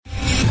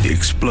The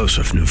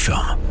explosive new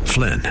film,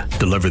 Flynn,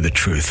 deliver the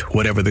truth,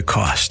 whatever the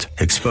cost,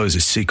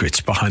 exposes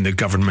secrets behind the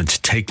government's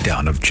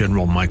takedown of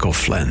General Michael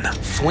Flynn.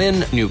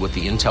 Flynn knew what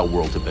the intel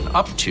world had been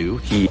up to.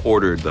 He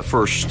ordered the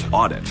first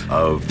audit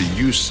of the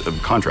use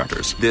of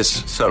contractors.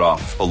 This set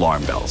off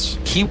alarm bells.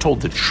 He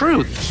told the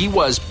truth. He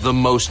was the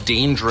most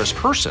dangerous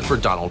person for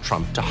Donald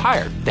Trump to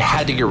hire. They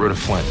had to get rid of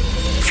Flynn.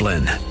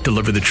 Flynn,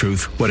 deliver the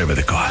truth, whatever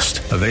the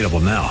cost. Available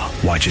now.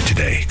 Watch it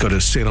today. Go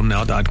to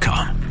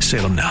salemnow.com.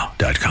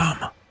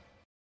 salemnow.com.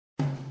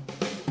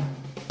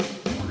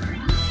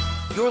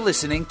 You're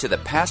listening to the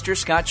Pastor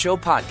Scott Show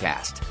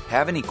podcast.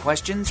 Have any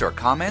questions or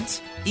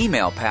comments?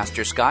 Email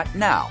Pastor Scott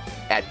now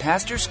at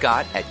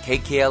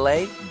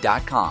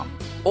pastorscott@kkla.com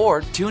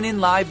or tune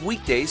in live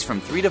weekdays from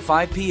 3 to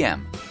 5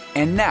 p.m.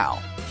 And now,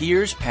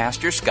 here's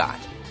Pastor Scott.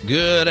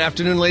 Good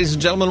afternoon, ladies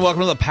and gentlemen.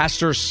 Welcome to the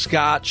Pastor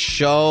Scott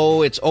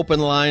Show. It's Open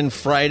Line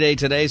Friday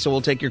today, so we'll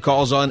take your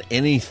calls on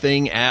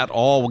anything at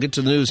all. We'll get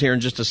to the news here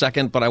in just a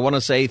second, but I want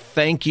to say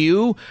thank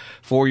you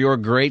for your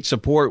great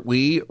support.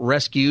 We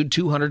rescued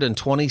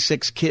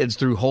 226 kids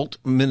through Holt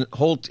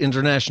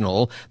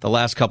International the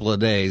last couple of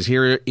days.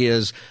 Here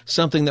is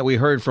something that we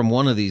heard from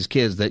one of these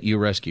kids that you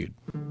rescued.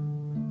 I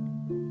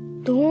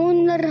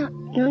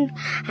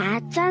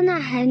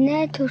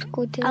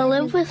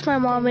live with my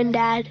mom and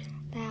dad.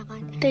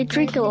 They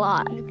drink a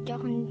lot.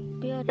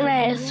 And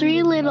I have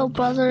 3 little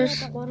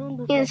brothers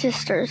and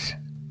sisters.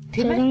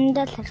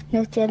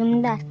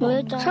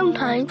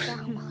 Sometimes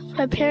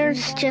my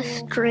parents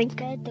just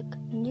drink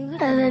and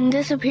then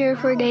disappear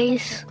for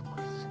days.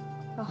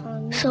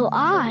 So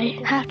I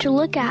have to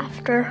look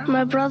after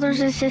my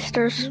brothers and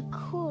sisters.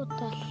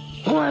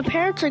 When my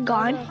parents are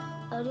gone,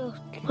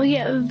 we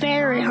get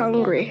very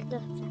hungry.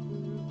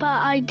 But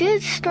I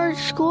did start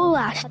school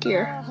last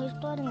year,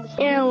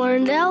 and I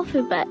learned the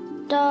alphabet.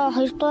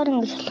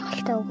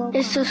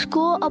 It's the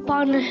school up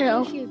on the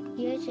hill,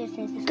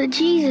 the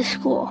Jesus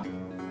School.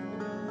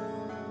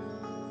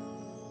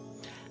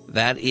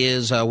 That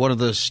is one of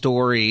the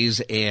stories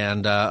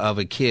and of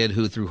a kid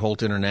who through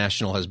Holt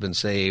International has been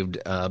saved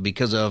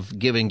because of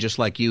giving just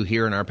like you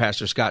here in our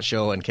Pastor Scott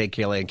Show and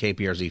KKLA and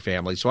KPRZ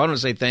family. So I want to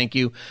say thank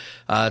you.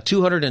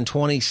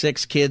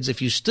 226 kids.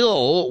 If you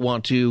still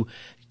want to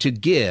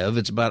give,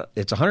 it's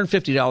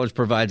 $150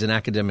 provides an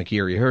academic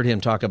year. You heard him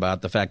talk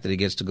about the fact that he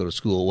gets to go to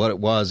school. What it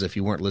was, if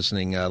you weren't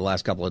listening the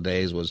last couple of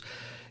days, was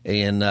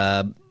in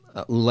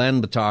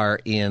Ulaanbaatar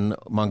in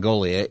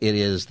Mongolia. It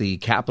is the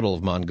capital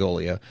of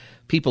Mongolia.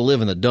 People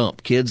live in the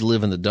dump. Kids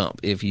live in the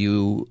dump. If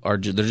you are,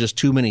 there's just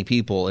too many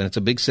people, and it's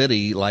a big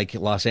city like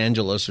Los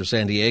Angeles or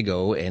San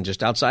Diego, and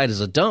just outside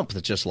is a dump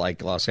that's just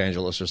like Los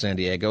Angeles or San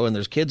Diego, and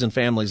there's kids and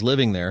families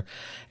living there.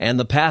 And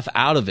the path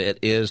out of it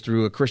is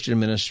through a Christian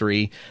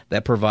ministry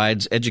that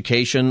provides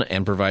education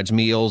and provides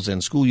meals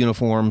and school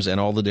uniforms and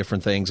all the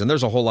different things. And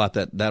there's a whole lot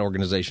that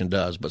organization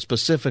does. But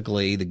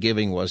specifically, the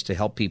giving was to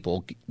help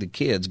people, the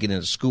kids, get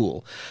into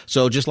school.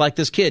 So just like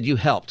this kid, you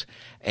helped.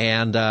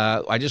 And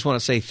I just want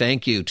to say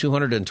thank you.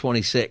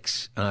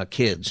 226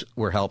 kids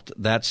were helped.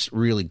 That's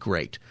really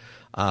great.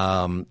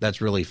 That's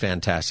really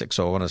fantastic.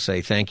 So I want to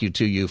say thank you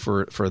to you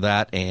for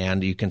that.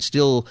 And you can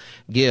still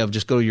give.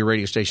 Just go to your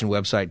radio station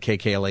website,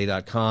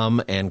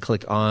 kkla.com, and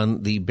click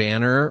on the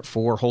banner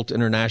for Holt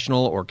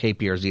International or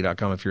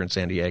kprz.com if you're in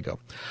San Diego.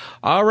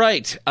 All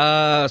right.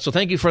 So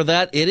thank you for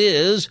that. It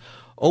is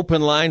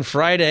Open Line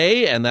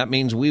Friday, and that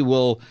means we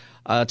will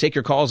take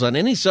your calls on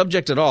any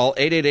subject at all.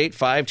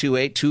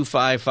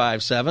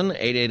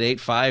 888-528-2557,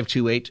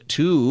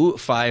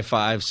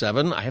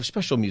 888-528-2557. I have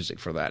special music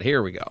for that.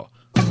 Here we go.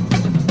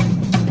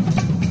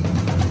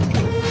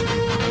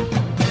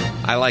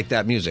 I like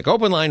that music.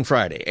 Open Line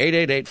Friday,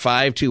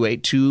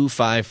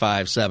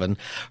 888-528-2557.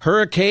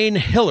 Hurricane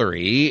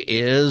Hilary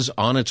is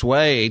on its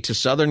way to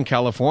Southern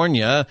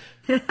California.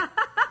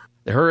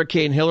 The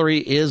Hurricane Hilary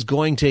is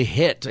going to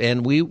hit,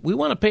 and we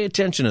want to pay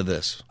attention to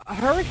this.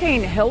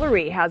 Hurricane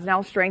Hilary has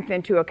now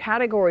strengthened to a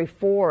Category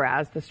 4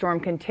 as the storm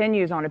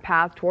continues on a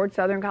path toward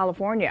Southern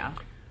California.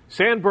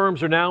 Sand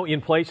berms are now in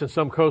place in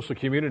some coastal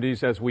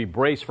communities as we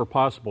brace for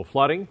possible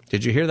flooding.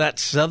 Did you hear that?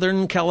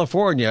 Southern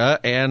California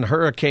and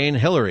Hurricane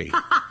Hilary.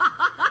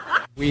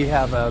 We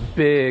have a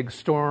big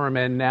storm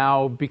and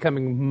now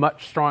becoming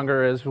much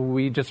stronger, as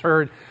we just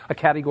heard, a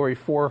Category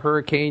 4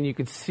 hurricane. You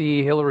could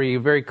see Hilary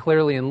very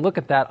clearly, and look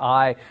at that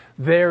eye,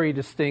 very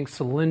distinct,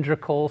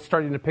 cylindrical,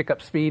 starting to pick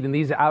up speed, and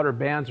these outer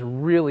bands are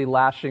really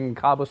lashing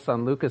Cabo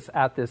San Lucas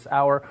at this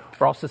hour.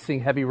 We're also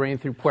seeing heavy rain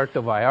through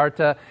Puerto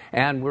Vallarta,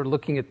 and we're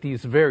looking at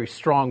these very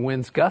strong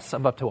winds, gusts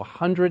of up to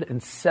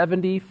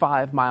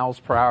 175 miles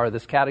per hour.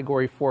 This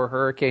Category 4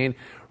 hurricane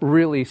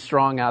really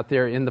strong out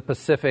there in the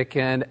Pacific,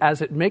 and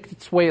as it makes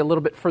its way a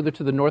little bit further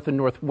to the north and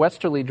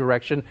northwesterly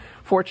direction,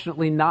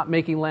 fortunately not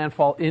making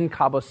landfall in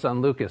Cabo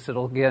San Lucas.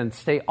 It'll again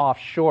stay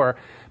offshore,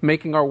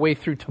 making our way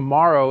through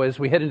tomorrow as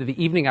we head into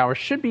the evening hours.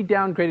 Should be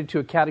downgraded to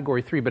a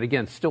Category 3, but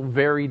again, still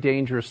very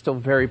dangerous, still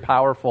very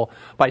powerful.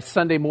 By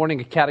Sunday morning,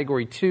 a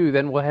Category 2,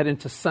 then we'll head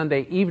into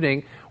Sunday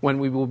evening when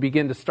we will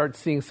begin to start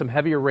seeing some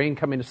heavier rain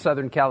coming to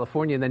Southern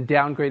California, and then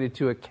downgraded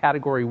to a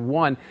Category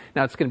 1.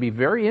 Now, it's going to be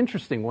very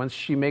interesting once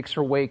she makes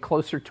her way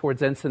closer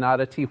towards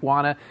Ensenada.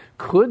 Tijuana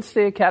could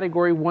stay a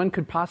Category 1,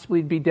 could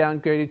possibly be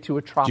downgraded to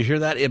a tropical. Did you hear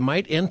that? It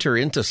might enter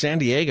into San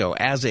Diego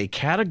as a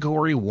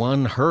Category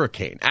 1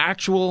 hurricane,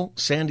 actual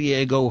San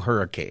Diego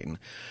hurricane.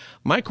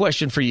 My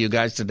question for you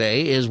guys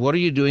today is, what are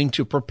you doing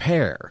to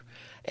prepare?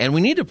 And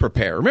we need to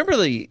prepare. Remember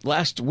the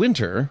last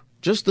winter,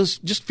 just a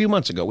few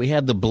months ago, we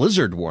had the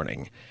blizzard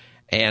warning.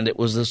 And it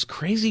was this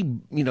crazy,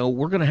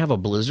 we're going to have a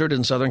blizzard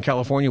in Southern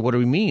California. What do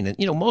we mean? And,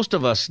 most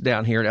of us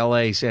down here in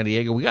L.A., San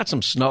Diego, we got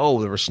some snow.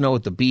 There was snow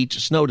at the beach,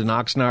 snowed in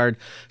Oxnard,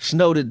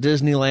 snowed at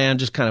Disneyland,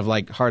 just kind of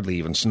like hardly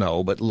even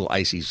snow, but a little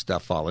icy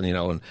stuff falling,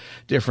 in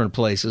different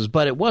places.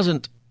 But it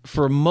wasn't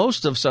for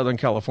most of Southern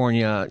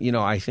California,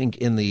 I think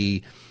in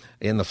the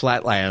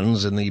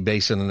flatlands, in the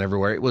basin and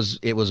everywhere, it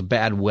was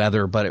bad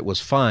weather, but it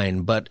was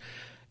fine. But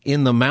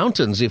in the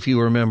mountains, if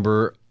you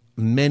remember,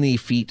 many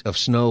feet of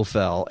snow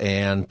fell,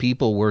 and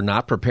people were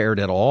not prepared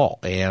at all.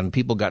 And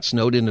people got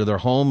snowed into their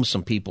homes.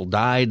 Some people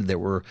died. There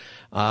were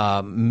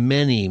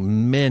many,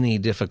 many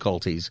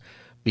difficulties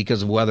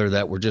because of weather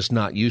that we're just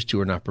not used to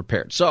or not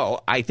prepared.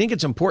 So I think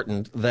it's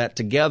important that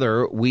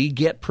together we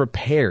get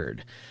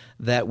prepared,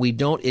 that we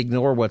don't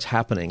ignore what's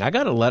happening. I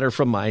got a letter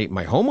from my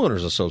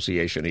homeowners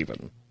association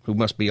even, who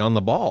must be on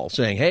the ball,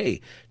 saying, hey,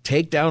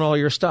 take down all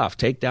your stuff.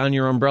 Take down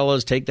your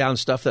umbrellas. Take down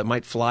stuff that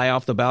might fly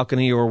off the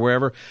balcony or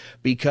wherever,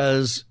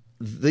 because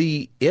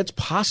it's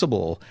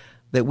possible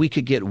that we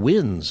could get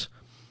winds,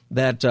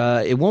 that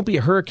it won't be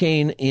a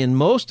hurricane in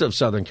most of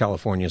Southern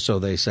California, so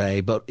they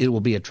say, but it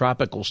will be a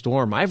tropical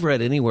storm. I've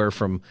read anywhere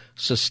from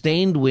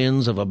sustained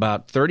winds of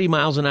about 30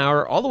 miles an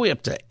hour all the way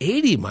up to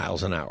 80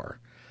 miles an hour.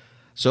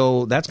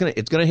 So it's going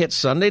to hit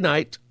Sunday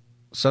night.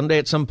 Sunday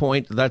at some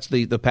point, that's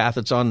the path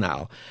it's on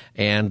now,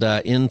 and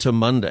into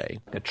Monday.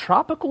 A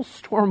tropical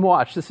storm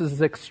watch. This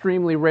is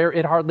extremely rare.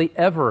 It hardly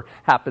ever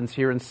happens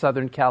here in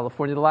Southern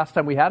California. The last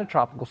time we had a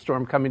tropical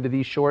storm coming to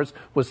these shores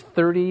was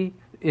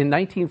in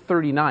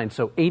 1939,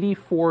 so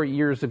 84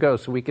 years ago.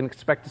 So we can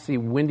expect to see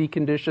windy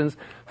conditions,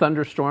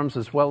 thunderstorms,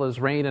 as well as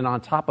rain. And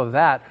on top of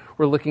that,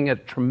 we're looking at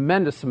a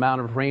tremendous amount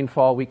of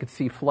rainfall. We could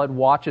see flood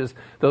watches.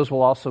 Those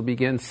will also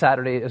begin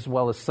Saturday as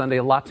well as Sunday.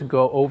 A lot to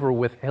go over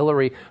with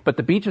Hilary, but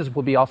the beaches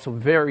will be also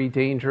very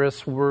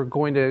dangerous. We're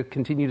going to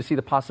continue to see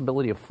the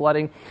possibility of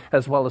flooding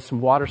as well as some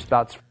water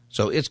spouts.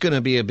 So it's going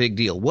to be a big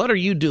deal. What are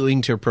you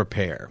doing to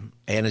prepare?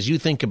 And as you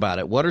think about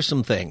it, what are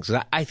some things?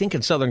 I think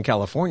in Southern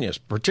California,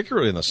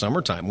 particularly in the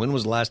summertime, when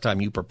was the last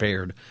time you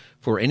prepared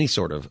for any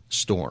sort of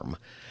storm?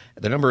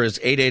 The number is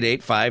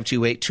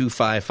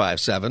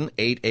 888-528-2557,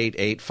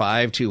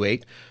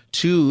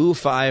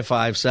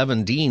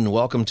 888-528-2557. Dean,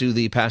 welcome to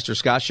the Pastor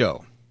Scott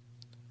Show.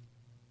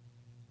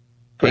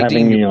 For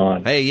having me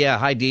on. Hey, yeah.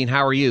 Hi, Dean.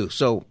 How are you?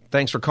 So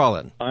thanks for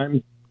calling.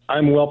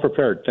 I'm well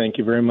prepared. Thank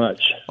you very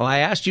much. Well, I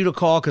asked you to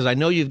call because I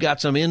know you've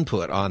got some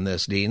input on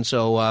this, Dean.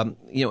 So,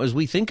 as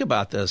we think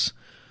about this,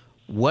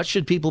 what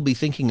should people be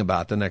thinking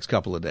about the next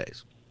couple of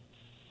days?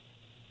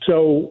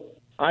 So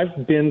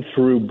I've been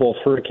through both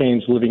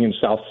hurricanes living in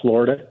South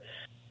Florida.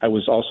 I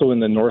was also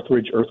in the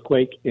Northridge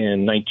earthquake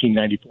in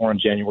 1994 on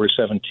January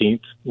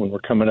 17th, when we're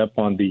coming up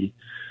on the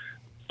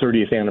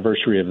 30th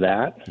anniversary of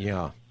that.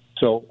 Yeah.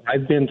 So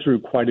I've been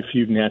through quite a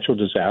few natural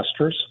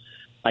disasters.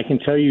 I can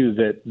tell you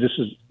that this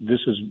is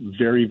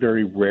very,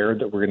 very rare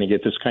that we're going to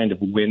get this kind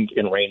of wind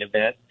and rain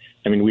event.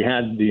 I mean, we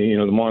had the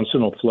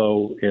monsoonal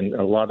flow and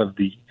a lot of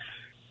the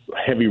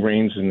heavy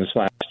rains in this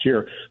last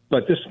year,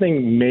 but this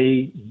thing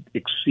may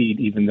exceed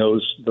even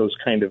those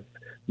kind of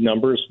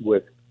numbers,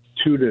 with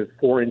 2 to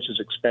 4 inches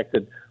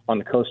expected on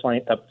the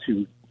coastline, up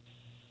to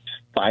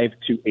 5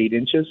 to 8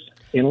 inches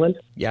inland.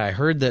 Yeah, I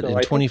heard that in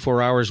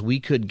 24 hours we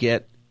could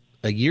get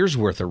a year's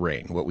worth of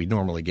rain, what we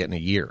normally get in a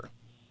year.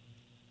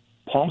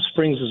 Palm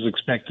Springs is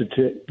expected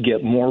to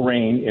get more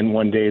rain in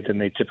one day than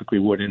they typically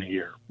would in a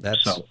year.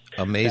 That's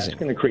amazing.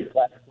 That's going to create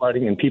flash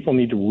flooding, and people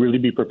need to really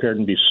be prepared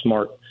and be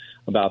smart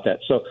about that.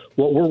 So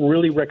what we're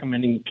really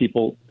recommending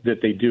people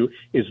that they do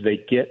is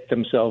they get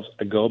themselves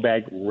a go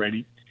bag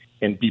ready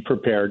and be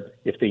prepared.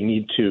 If they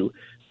need to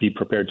be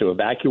prepared to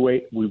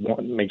evacuate, we want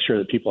to make sure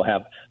that people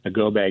have a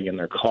go bag in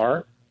their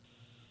car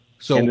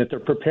and that they're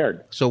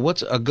prepared. So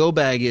what's a go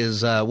bag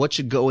is, what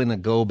should go in a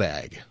go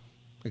bag?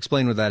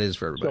 Explain what that is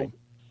for everybody.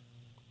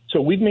 So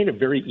we've made it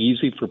very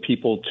easy for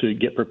people to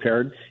get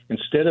prepared.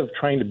 Instead of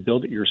trying to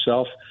build it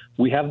yourself,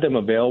 we have them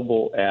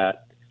available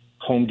at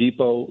Home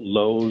Depot,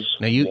 Lowe's.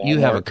 Now, you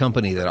have a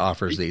company that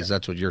offers these.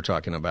 That's what you're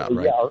talking about,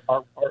 right? Yeah,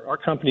 our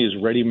company is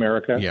Ready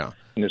America. Yeah.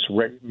 And it's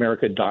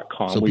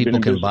readymerica.com. So people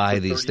can buy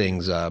these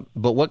things.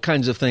 But what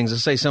kinds of things?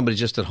 Let's say somebody's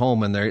just at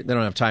home and they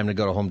don't have time to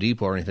go to Home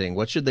Depot or anything.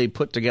 What should they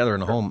put together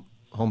in a home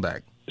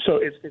bag? So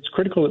it's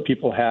critical that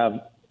people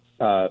have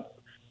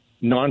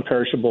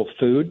non-perishable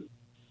food.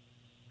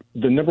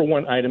 The number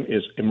one item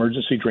is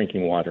emergency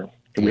drinking water.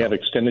 And we have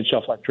extended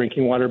shelf life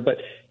drinking water, but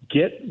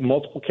get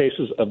multiple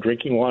cases of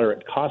drinking water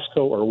at Costco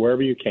or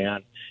wherever you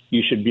can.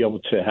 You should be able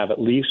to have at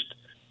least,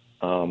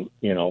 5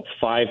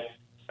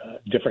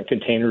 different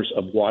containers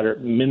of water.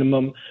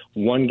 Minimum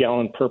 1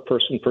 gallon per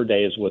person per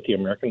day is what the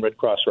American Red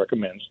Cross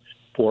recommends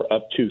for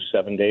up to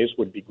 7 days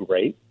would be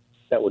great.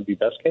 That would be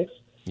best case.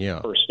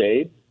 Yeah. First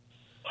aid,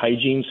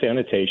 hygiene,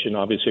 sanitation.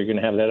 Obviously, you're going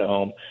to have that at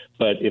home.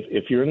 But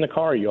if you're in the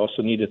car, you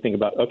also need to think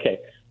about, okay,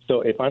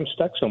 so if I'm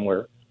stuck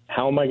somewhere,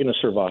 how am I going to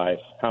survive?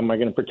 How am I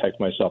going to protect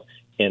myself?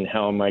 And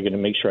how am I going to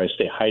make sure I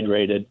stay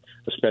hydrated,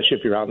 especially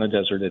if you're out in the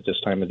desert at this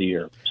time of the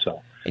year?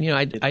 So,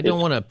 and I don't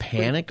want to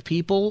panic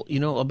people,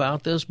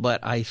 about this,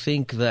 but I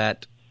think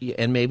that,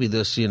 and maybe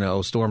this,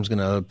 storm's going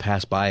to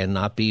pass by and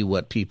not be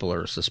what people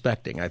are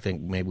suspecting. I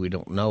think maybe we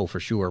don't know for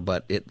sure,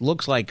 but it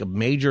looks like a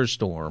major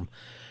storm,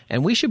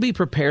 and we should be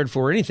prepared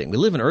for anything. We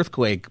live in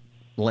earthquake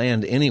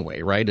land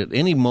anyway, right? At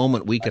any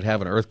moment we could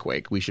have an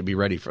earthquake. We should be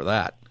ready for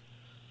that.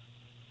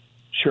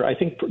 Sure. I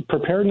think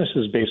preparedness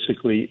is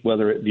basically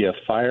whether it be a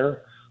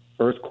fire,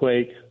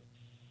 earthquake,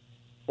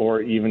 or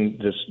even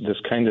this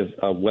kind of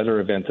weather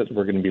event that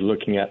we're going to be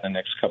looking at in the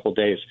next couple of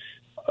days.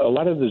 A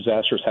lot of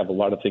disasters have a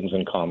lot of things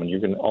in common. You're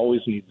going to always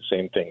need the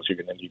same things. You're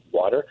going to need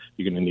water,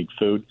 you're going to need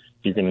food,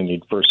 you're going to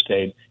need first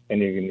aid, and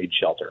you're going to need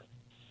shelter.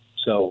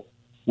 So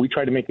we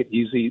try to make it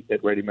easy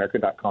at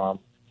ReadyAmerica.com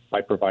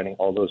by providing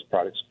all those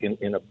products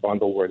in a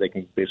bundle where they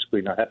can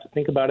basically not have to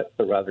think about it,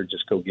 but rather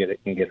just go get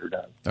it and get her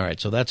done. All right,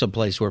 so that's a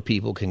place where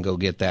people can go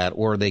get that,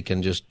 or they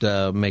can just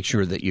make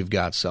sure that you've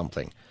got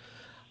something.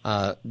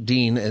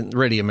 Dean, and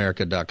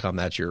ReadyAmerica.com,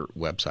 that's your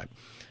website.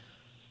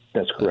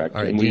 That's correct.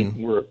 All right, and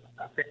Dean. We're a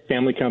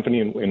family company,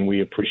 and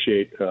we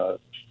appreciate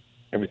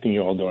everything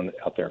you all doing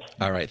out there.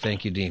 All right.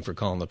 Thank you, Dean, for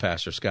calling the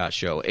Pastor Scott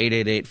Show.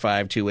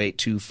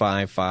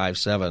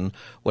 888-528-2557.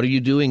 What are you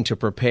doing to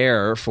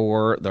prepare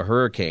for the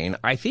hurricane?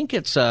 I think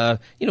it's,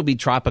 be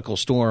tropical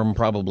storm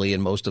probably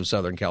in most of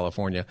Southern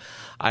California.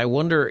 I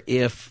wonder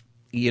if,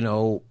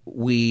 are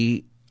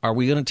we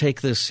going to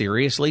take this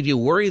seriously? Do you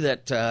worry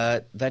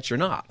that you're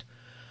not?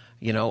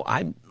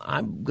 I'm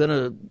going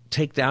to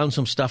take down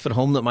some stuff at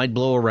home that might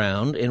blow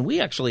around, and we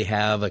actually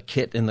have a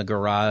kit in the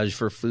garage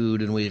for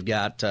food, and we've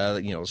got,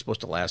 it's supposed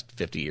to last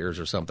 50 years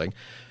or something.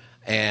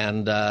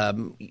 And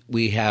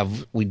we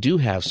do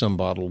have some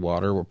bottled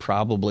water. We're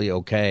probably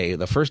okay.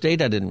 The first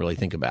aid I didn't really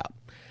think about.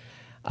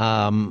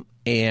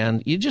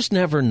 And you just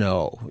never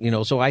know,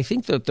 so I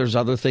think that there's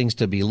other things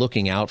to be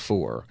looking out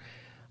for.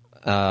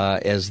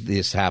 As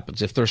this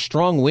happens. If there's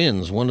strong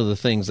winds, one of the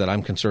things that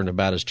I'm concerned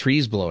about is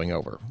trees blowing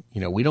over.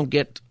 We don't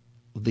get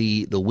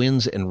the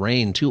winds and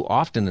rain too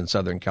often in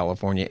Southern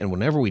California, and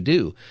whenever we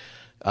do,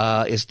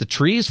 it's the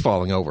trees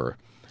falling over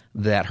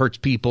that hurts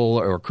people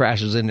or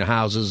crashes into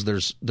houses.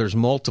 There's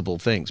multiple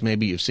things.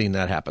 Maybe you've seen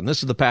that happen.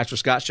 This is the Pastor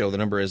Scott Show. The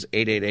number is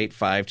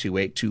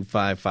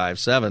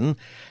 888-528-2557.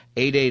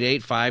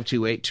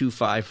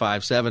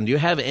 888-528-2557. Do you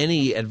have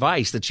any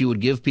advice that you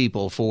would give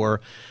people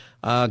for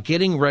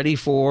getting ready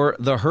for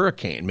the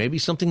hurricane? Maybe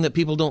something that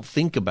people don't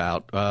think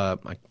about.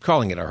 I'm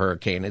calling it a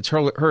hurricane. It's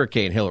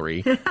Hurricane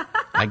Hilary.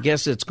 I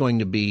guess it's going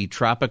to be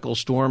Tropical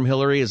Storm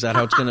Hilary. Is that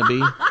how it's going to be?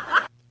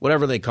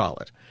 Whatever they call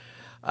it.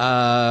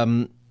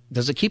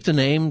 Does it keep the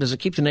name? Does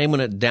it keep the name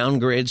when it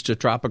downgrades to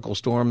Tropical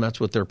Storm? That's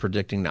what they're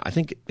predicting now. I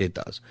think it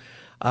does.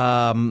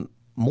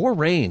 More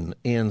rain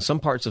in some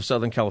parts of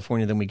Southern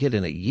California than we get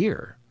in a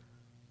year.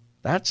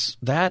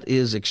 That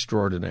is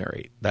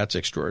extraordinary. That's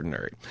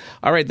extraordinary.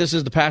 All right, this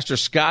is the Pastor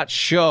Scott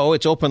Show.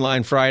 It's Open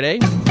Line Friday.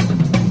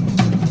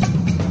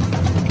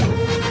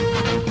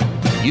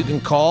 You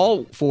can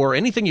call for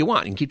anything you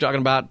want. You can keep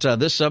talking about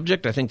this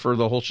subject. I think for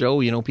the whole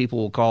show, people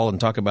will call and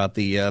talk about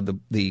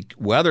the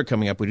weather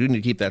coming up. We do need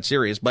to keep that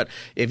serious. But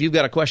if you've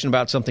got a question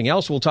about something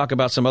else, we'll talk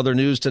about some other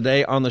news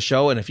today on the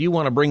show. And if you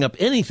want to bring up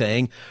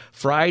anything,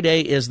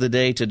 Friday is the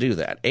day to do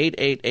that.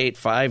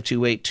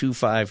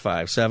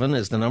 888-528-2557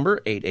 is the number.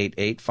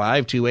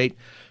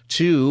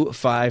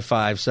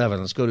 888-528-2557.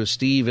 Let's go to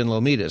Steve in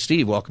Lomita.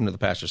 Steve, welcome to the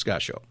Pastor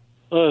Scott Show.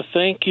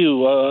 Thank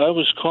you. I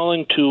was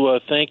calling to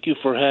thank you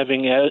for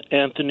having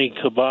Anthony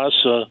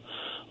Cabasa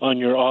on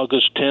your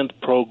August 10th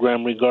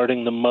program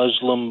regarding the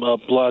Muslim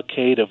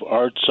blockade of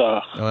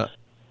Artsakh.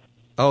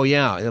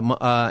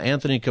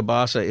 Anthony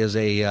Cabasa is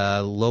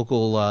a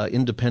local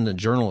independent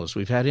journalist.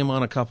 We've had him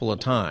on a couple of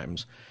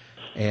times.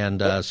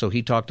 And so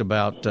he talked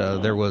about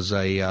there was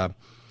the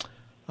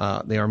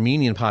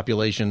Armenian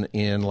population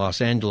in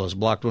Los Angeles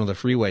blocked one of the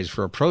freeways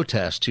for a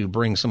protest to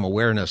bring some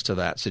awareness to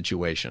that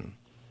situation.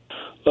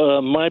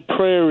 My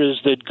prayer is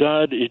that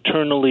God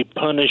eternally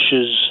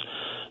punishes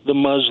the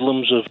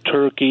Muslims of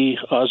Turkey,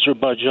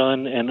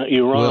 Azerbaijan, and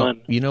Iran. Well,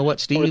 you know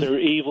what, Steve? For their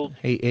evil.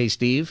 Hey,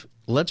 Steve,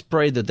 let's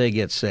pray that they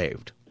get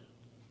saved,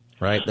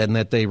 right? And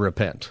that they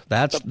repent.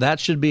 That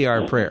should be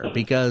our prayer,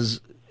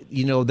 because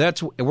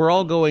we're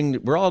all going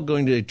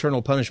to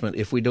eternal punishment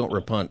if we don't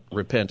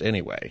repent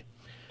anyway.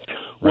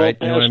 Right?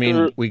 Well, you know what I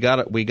mean? We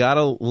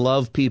gotta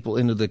love people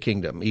into the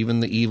kingdom,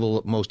 even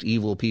the most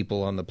evil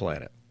people on the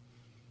planet.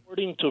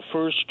 According to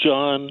 1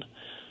 John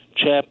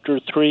chapter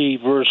 3,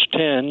 verse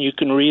 10. You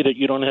can read it.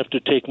 You don't have to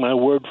take my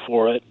word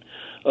for it.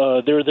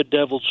 They're the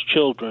devil's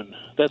children.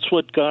 That's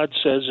what God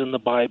says in the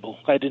Bible.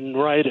 I didn't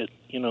write it.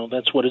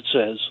 That's what it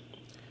says.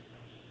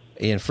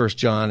 In 1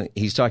 John,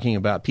 he's talking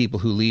about people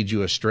who lead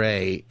you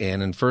astray.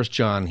 And in 1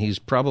 John, he's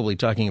probably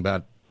talking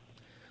about,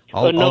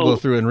 I'll go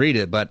through and read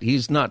it, but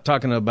he's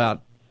talking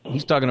about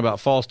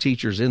false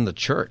teachers in the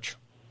church.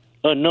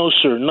 No,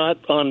 sir, not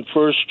on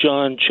 1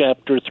 John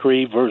chapter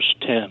 3, verse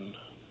 10.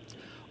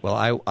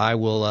 Well, I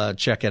will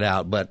check it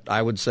out, but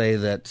I would say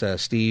that,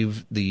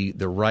 Steve, the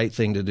right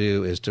thing to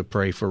do is to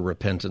pray for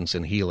repentance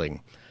and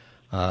healing,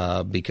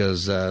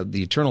 because the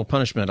eternal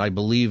punishment, I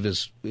believe,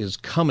 is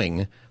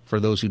coming for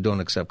those who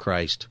don't accept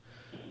Christ,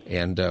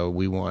 and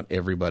we want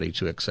everybody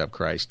to accept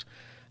Christ.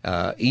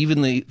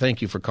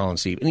 Thank you for calling,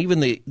 Steve, and even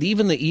the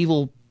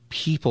evil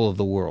people of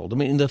the world. I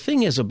mean, the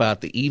thing is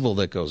about the evil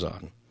that goes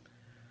on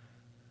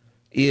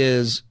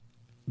is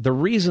the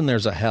reason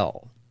there's a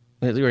hell.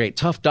 It's a very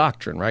tough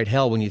doctrine, right?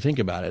 Hell, when you think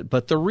about it.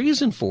 But the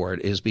reason for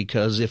it is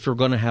because if we're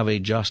going to have a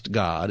just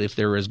God, if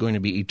there is going to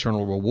be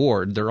eternal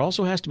reward, there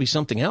also has to be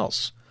something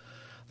else.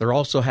 There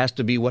also has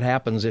to be what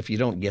happens if you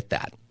don't get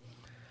that.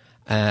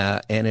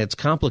 And it's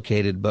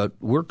complicated, but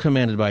we're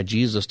commanded by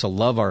Jesus to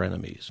love our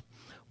enemies.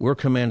 We're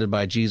commanded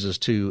by Jesus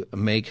to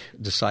make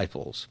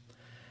disciples.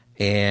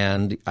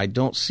 And I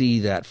don't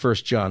see that 1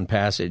 John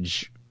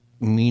passage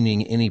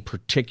meaning any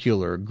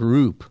particular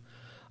group,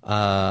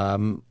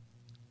 in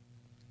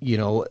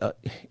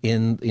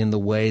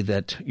the way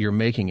that you're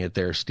making it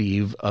there,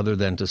 Steve, other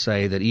than to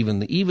say that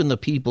even the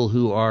people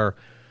who are,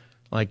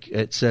 like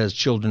it says,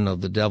 children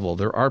of the devil,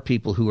 there are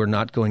people who are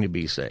not going to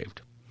be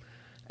saved.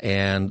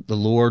 And the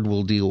Lord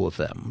will deal with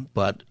them.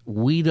 But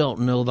we don't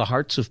know the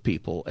hearts of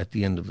people at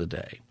the end of the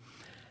day.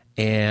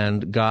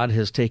 And God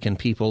has taken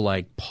people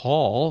like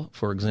Paul,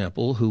 for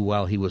example, who,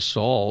 while he was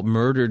Saul,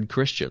 murdered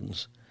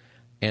Christians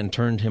and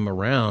turned him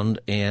around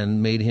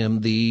and made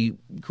him the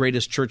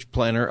greatest church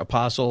planner,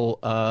 apostle,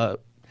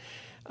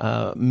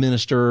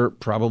 minister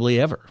probably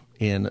ever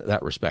in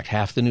that respect.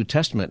 Half the New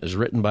Testament is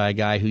written by a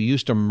guy who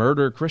used to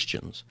murder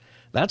Christians.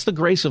 That's the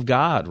grace of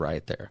God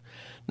right there.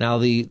 Now,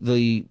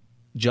 the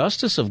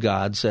justice of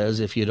God says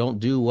if you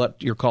don't do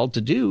what you're called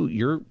to do,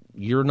 you're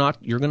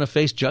going to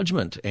face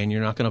judgment, and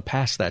you're not going to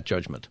pass that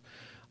judgment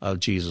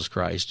of Jesus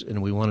Christ.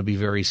 And we want to be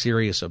very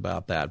serious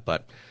about that.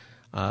 But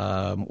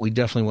we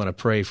definitely want to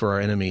pray for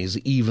our enemies,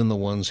 even the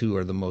ones who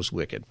are the most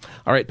wicked.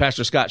 All right,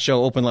 Pastor Scott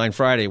Show, Open Line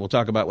Friday. We'll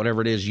talk about whatever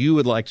it is you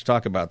would like to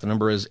talk about. The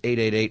number is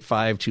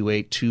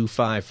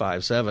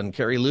 888-528-2557.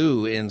 Carrie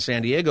Lou in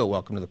San Diego,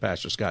 welcome to the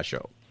Pastor Scott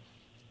Show.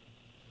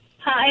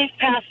 Hi,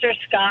 Pastor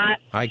Scott.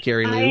 Hi,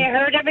 Carrie Lou. I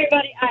heard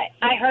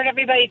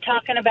everybody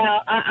talking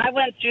about. I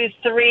went through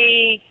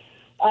 3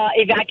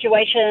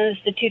 evacuations: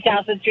 the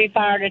 2003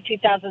 fire, the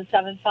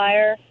 2007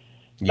 fire.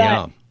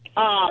 Yeah.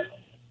 But,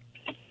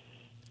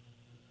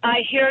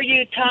 I hear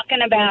you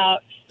talking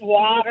about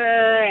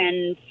water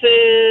and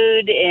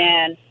food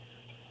and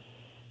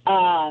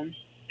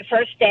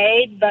first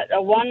aid, but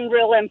one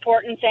real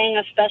important thing,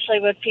 especially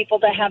with people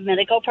that have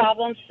medical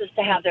problems, is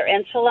to have their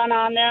insulin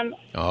on them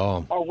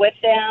or with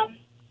them,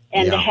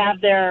 and to have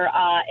their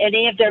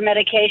any of their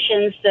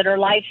medications that are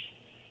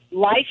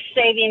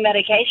life-saving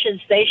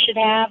medications. They should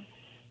have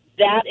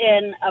that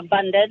in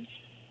abundance,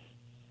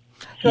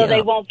 so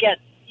they won't get.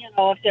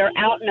 If they're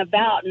out and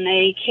about and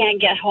they can't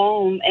get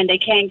home and they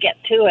can't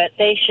get to it,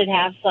 they should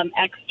have some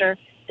extra.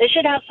 They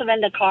should have some in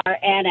the car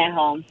and at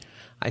home.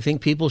 I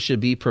think people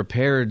should be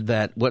prepared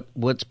that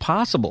what's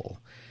possible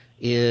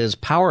is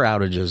power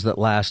outages that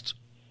last,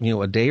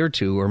 a day or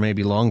two or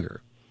maybe longer.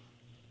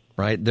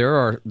 Right?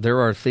 There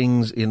are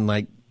things in,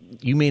 like,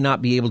 you may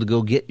not be able to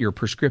go get your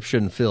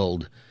prescription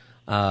filled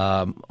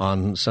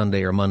on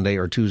Sunday or Monday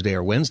or Tuesday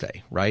or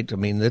Wednesday. Right? I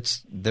mean,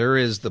 there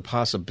is the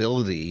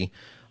possibility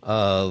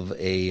of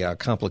a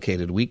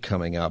complicated week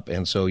coming up,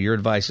 and so your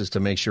advice is to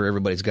make sure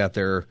everybody's got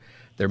their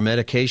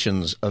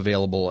medications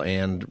available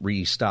and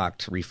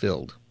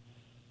refilled.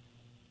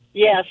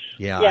 Yes.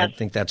 Yeah, yes. I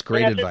think that's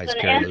great advice,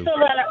 Carrie Lou.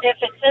 If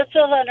it's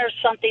insulin or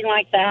something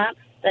like that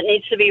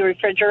needs to be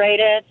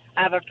refrigerated,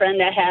 I have a friend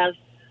that has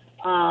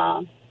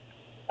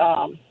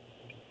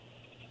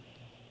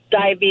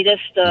diabetes,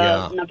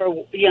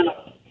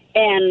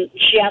 and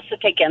she has to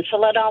take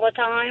insulin all the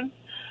time.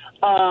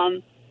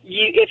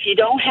 If you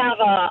don't have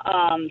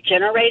a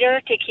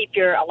generator to keep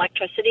your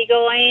electricity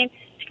going,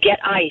 get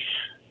ice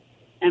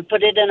and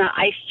put it in an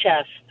ice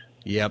chest.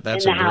 Yep,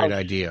 that's a great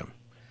idea.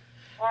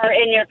 Or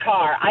in your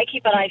car. I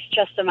keep an ice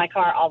chest in my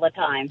car all the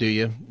time. Do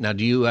you? Now,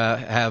 do you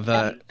have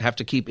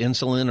to keep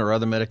insulin or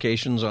other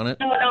medications on it?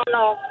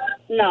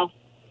 No.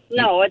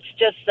 It's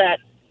just that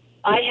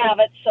I have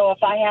it, so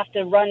if I have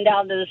to run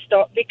down to the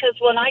store, because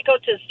when I go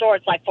to the store,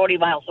 it's like 40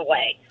 miles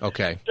away.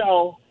 Okay.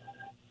 So...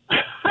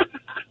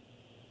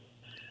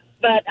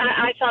 But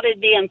I thought it'd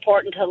be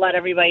important to let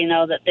everybody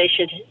know that they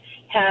should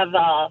have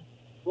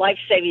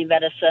life-saving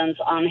medicines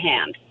on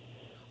hand.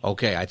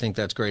 Okay, I think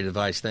that's great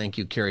advice. Thank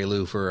you, Carrie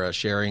Lou, for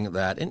sharing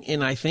that.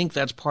 And I think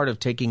that's part of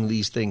taking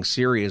these things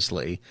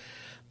seriously,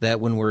 that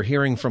when we're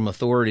hearing from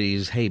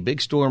authorities, hey,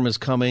 big storm is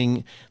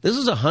coming, this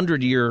is a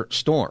 100-year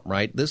storm,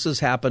 right? This has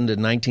happened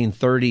in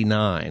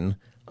 1939,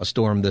 a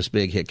storm this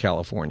big hit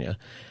California,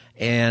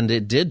 and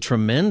it did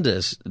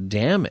tremendous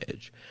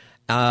damage.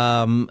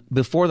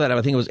 Before that,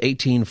 I think it was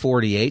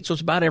 1848, so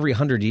it's about every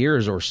 100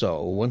 years or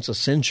so, once a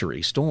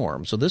century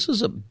storm. So this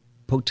is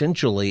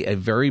potentially a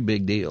very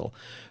big deal.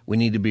 We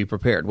need to be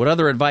prepared. What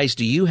other advice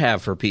do you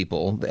have for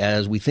people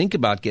as we think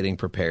about getting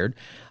prepared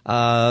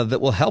that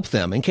will help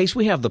them in case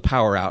we have the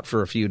power out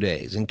for a few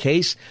days, in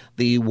case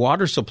the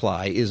water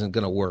supply isn't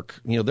going to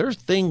work? You know, there's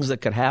things that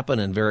could happen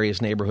in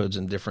various neighborhoods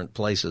in different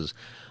places.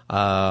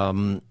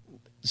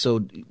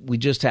 So we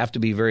just have to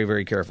be very,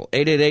 very careful.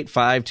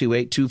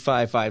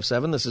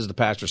 888-528-2557. This is the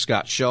Pastor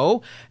Scott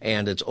Show,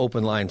 and it's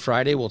Open Line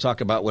Friday. We'll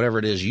talk about whatever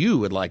it is you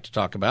would like to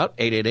talk about.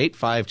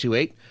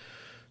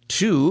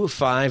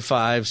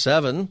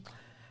 888-528-2557.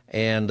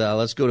 And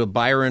let's go to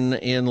Byron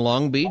in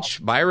Long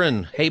Beach.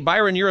 Byron. Hey,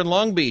 Byron, you're in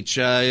Long Beach.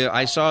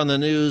 I saw in the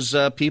news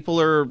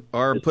people are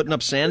putting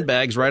up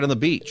sandbags right on the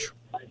beach.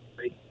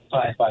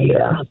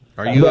 Yeah.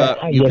 Are you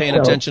you paying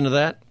attention to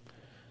that?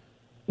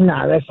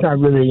 No, that's not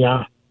really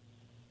on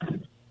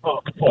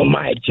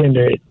my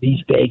agenda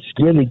these days.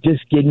 Really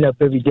just getting up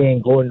every day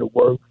and going to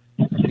work.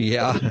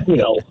 Yeah. You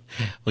know.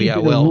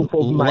 Well,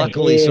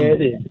 luckily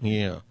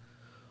yeah.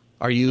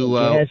 Are you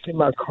gas in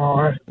my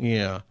car?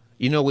 Yeah.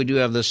 You know, we do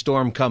have this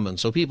storm coming,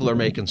 so people are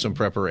making some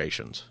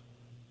preparations.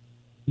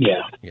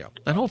 Yeah. Yeah.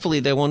 And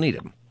hopefully they won't need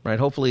them, right?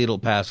 Hopefully it'll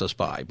pass us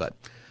by, but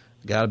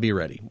got to be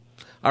ready.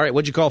 All right,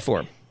 what'd you call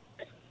for?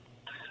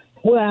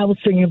 Well, I was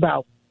thinking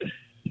about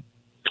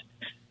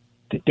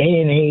the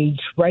day and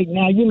age right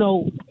now. You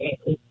know,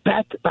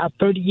 back about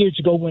 30 years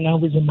ago when I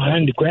was in my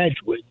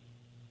undergraduate,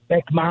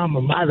 back my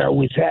alma mater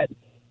was at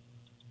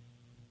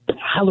a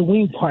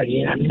Halloween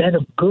party, and I met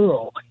a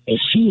girl, and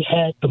she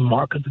had the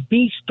mark of the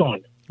beast on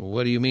it.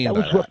 What do you mean that by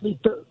was that? Roughly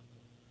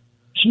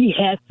she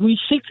had 3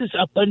 6s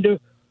up under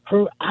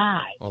her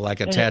eye. Oh, like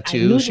a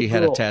tattoo? She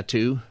had a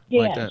tattoo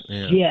like that?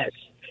 Yeah. Yes.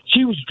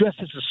 She was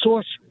dressed as a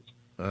sorceress.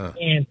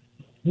 And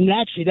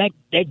actually, that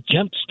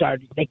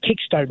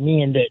kick-started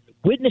me into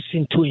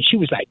witnessing to it. And she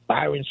was like,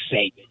 Byron,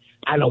 save it.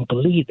 I don't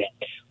believe that.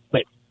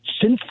 But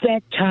since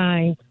that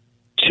time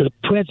to the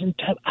present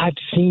time, I've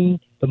seen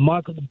the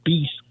mark of the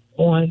beast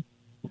on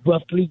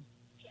roughly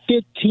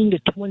 15 to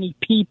 20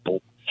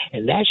 people.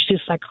 And that's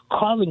just like a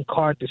calling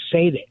card to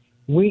say that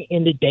we're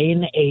in the day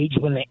and the age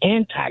when the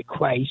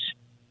Antichrist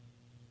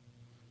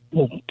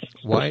will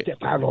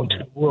step out onto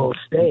the world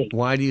stage.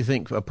 Why do you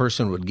think a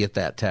person would get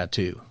that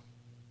tattoo?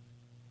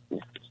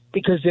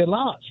 Because they're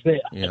lost.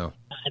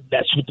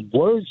 That's what the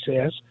word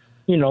says.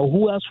 You know,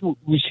 who else would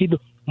receive the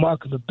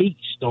mark of the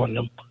beast on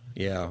them?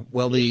 Yeah,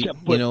 well,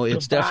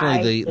 it's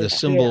definitely the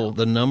symbol,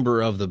 the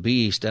number of the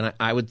beast. And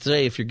I would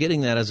say if you're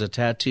getting that as a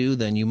tattoo,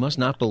 then you must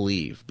not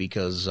believe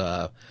because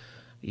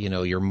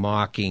you're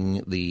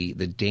mocking the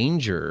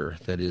danger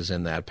that is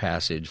in that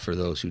passage for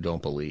those who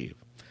don't believe.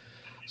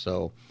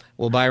 So,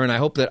 well, Byron, I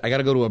hope that I got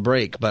to go to a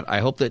break, but I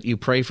hope that you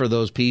pray for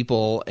those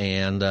people.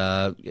 And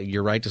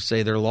you're right to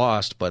say they're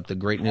lost, but the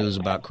great news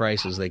about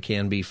Christ is they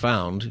can be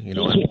found. You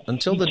know,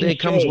 until the day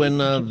comes when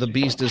the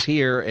beast is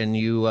here, and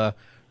you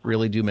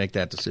really do make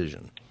that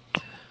decision.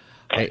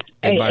 Hey,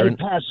 Byron.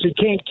 Hey, Pastor,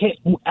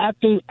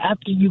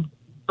 after you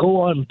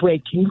go on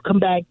break, can you come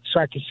back so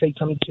I can say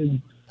something to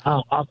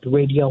off the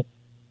radio?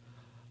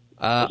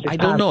 I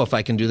don't know if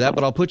I can do that,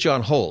 but I'll put you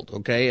on hold,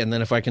 okay? And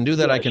then if I can do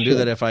that, I can do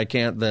that. If I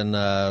can't, then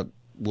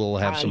we'll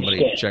have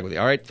somebody check with you.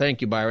 All right,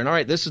 thank you, Byron. All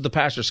right, this is the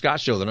Pastor Scott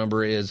Show. The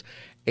number is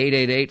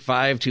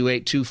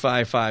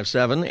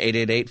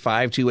 888-528-2557,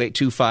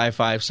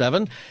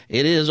 888-528-2557.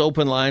 It is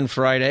Open Line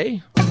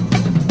Friday.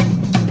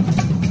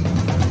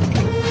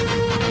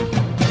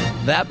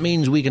 That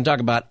means we can talk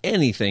about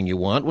anything you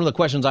want. One of the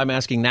questions I'm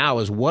asking now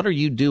is, what are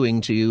you doing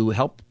to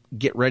help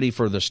get ready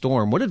for the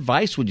storm? What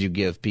advice would you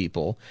give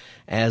people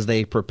as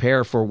they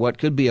prepare for what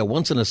could be a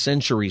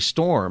once-in-a-century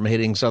storm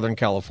hitting Southern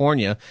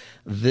California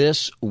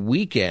this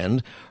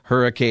weekend,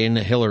 Hurricane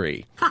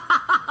Hilary?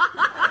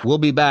 We'll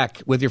be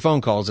back with your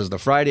phone calls as the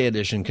Friday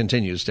edition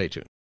continues. Stay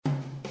tuned.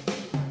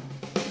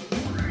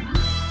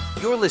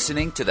 You're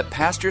listening to the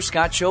Pastor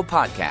Scott Show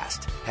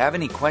podcast. Have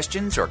any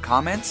questions or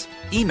comments?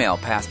 Email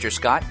Pastor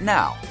Scott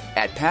now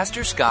at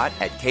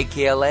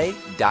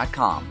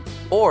pastorscott@kkla.com.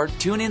 Or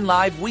tune in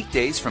live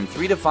weekdays from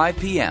 3 to 5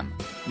 p.m.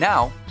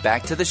 Now,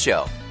 back to the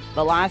show.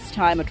 The last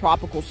time a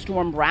tropical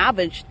storm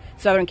ravaged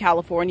Southern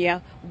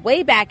California,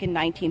 way back in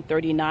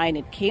 1939,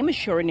 it came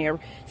ashore near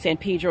San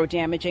Pedro,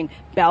 damaging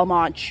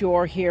Belmont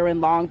Shore here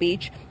in Long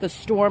Beach. The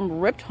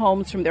storm ripped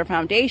homes from their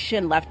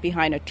foundation, left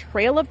behind a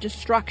trail of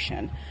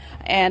destruction.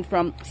 And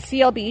from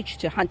Seal Beach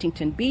to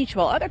Huntington Beach,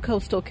 while other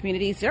coastal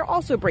communities, they're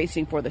also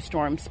bracing for the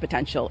storm's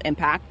potential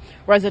impact.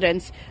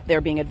 Residents,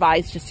 they're being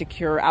advised to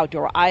secure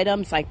outdoor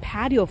items like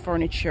patio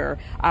furniture.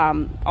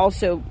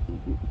 Also,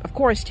 of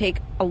course, take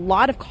a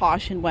lot of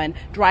caution when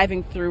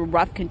driving through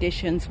rough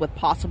conditions with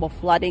possible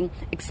flooding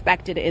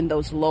expected in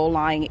those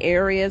low-lying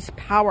areas.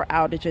 Power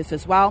outages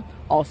as well,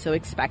 also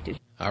expected.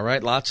 All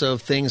right, lots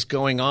of things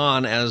going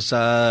on as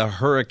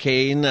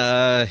Hurricane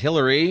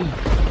Hilary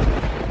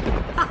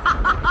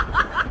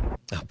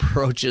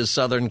approaches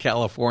Southern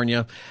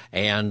California,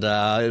 and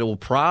it will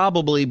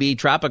probably be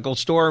Tropical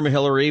Storm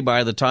Hilary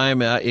by the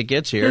time it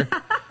gets here.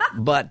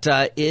 But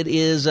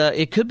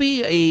it could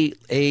be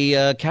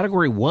a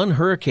Category 1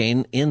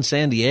 hurricane in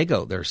San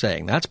Diego, they're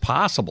saying. That's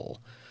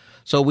possible.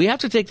 So we have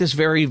to take this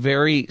very,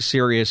 very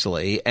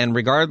seriously, and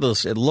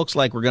regardless, it looks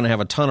like we're going to have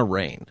a ton of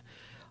rain.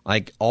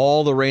 Like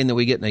all the rain that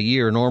we get in a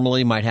year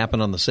normally might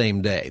happen on the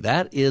same day.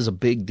 That is a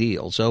big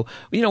deal. So,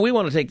 we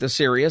want to take this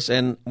serious,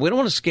 and we don't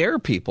want to scare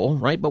people,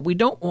 right? But we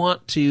don't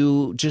want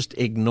to just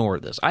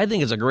ignore this. I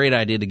think it's a great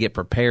idea to get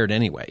prepared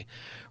anyway,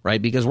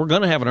 right? Because we're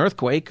going to have an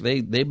earthquake.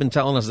 They've been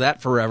telling us that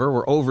forever.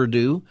 We're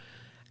overdue.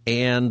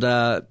 And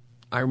I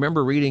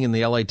remember reading in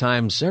the LA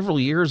Times several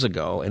years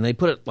ago, and they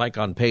put it like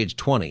on page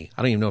 20.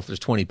 I don't even know if there's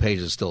 20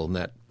 pages still in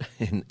that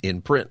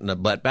in print,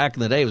 but back in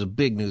the day it was a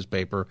big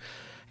newspaper.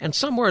 And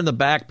somewhere in the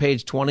back,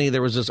 page 20,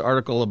 there was this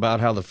article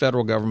about how the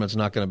federal government's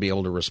not going to be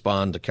able to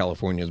respond to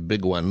California's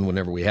big one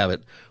whenever we have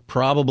it,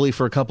 probably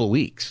for a couple of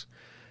weeks.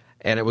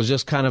 And it was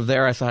just kind of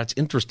there. I thought it's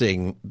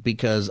interesting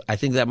because I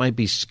think that might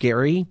be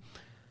scary,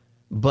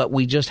 but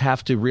we just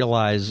have to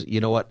realize, you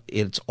know what,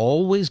 it's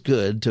always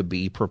good to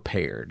be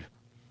prepared.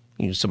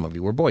 Some of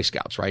you were Boy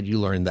Scouts, right? You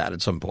learned that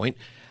at some point.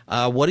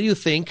 What do you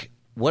think?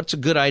 What's a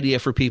good idea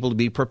for people to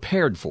be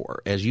prepared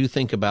for as you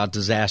think about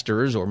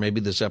disasters or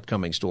maybe this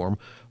upcoming storm?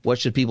 What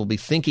should people be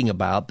thinking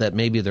about that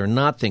maybe they're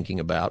not thinking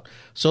about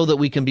so that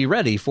we can be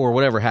ready for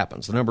whatever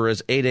happens? The number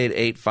is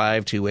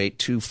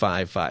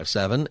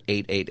 888-528-2557,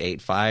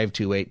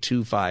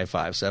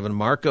 888-528-2557.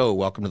 Marco,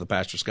 welcome to the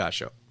Pastor Scott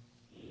Show.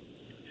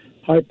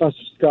 Hi,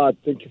 Pastor Scott.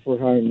 Thank you for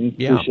having me.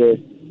 Yeah.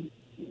 Appreciate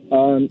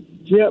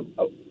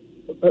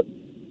it.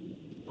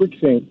 Quick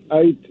thing.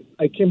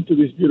 I came to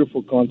this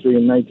beautiful country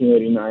in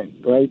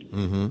 1989, right?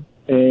 Mm-hmm.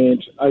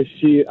 And I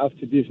see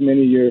after these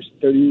many years,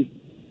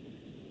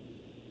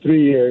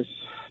 33 years,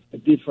 a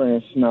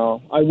difference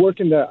now. I was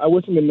in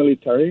the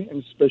military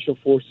in Special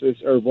Forces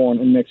Airborne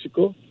in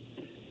Mexico,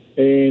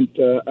 and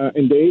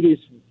in the 80s,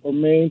 our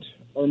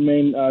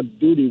main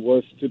duty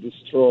was to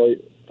destroy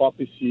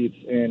poppy seeds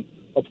and,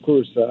 of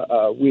course,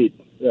 weed,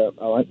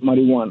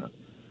 marijuana.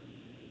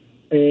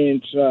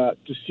 And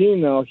to see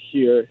now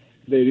here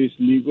that it is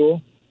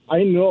legal.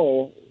 I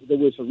know there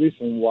was a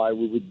reason why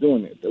we were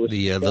doing it. There was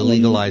the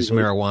legalized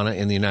marijuana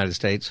in the United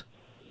States?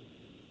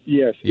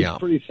 Yes. Yeah. It's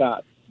pretty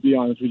sad, to be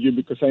honest with you,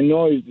 because I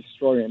know it's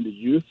destroying the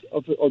youth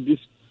of this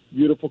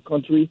beautiful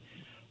country.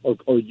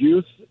 Our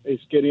youth is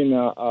getting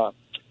now,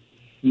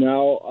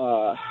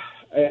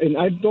 and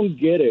I don't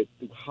get it,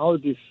 how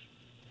this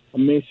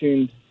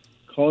amazing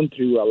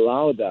country will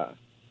allow that.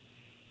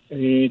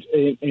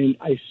 And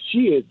I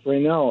see it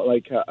right now,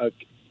 like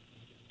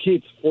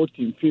kids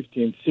 14,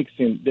 15,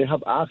 16, they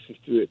have access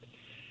to it.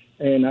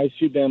 And I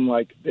see them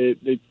like they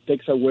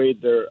takes away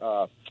their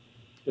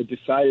they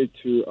decided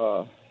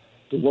to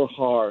work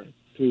hard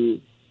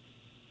to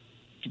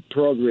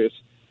progress.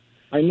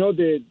 I know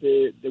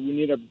that we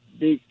need a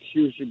big,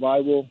 huge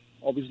revival,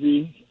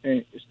 obviously,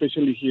 and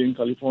especially here in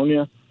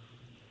California.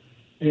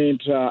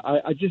 And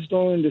I just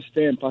don't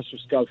understand, Pastor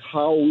Scott,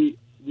 how we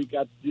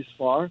got this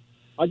far.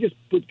 I just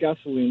put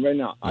gasoline right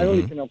now. I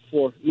only can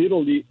afford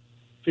literally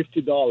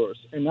 $50,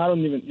 and I don't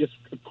even just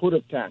a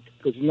quarter tank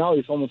because now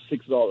it's almost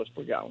 $6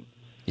 per gallon.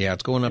 Yeah,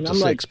 it's going up to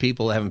 $6.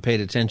 People haven't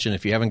paid attention.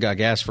 If you haven't got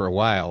gas for a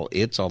while,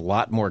 it's a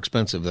lot more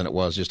expensive than it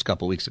was just a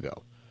couple of weeks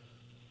ago.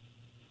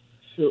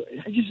 So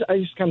I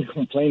just kind of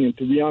complaining,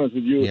 to be honest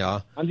with you.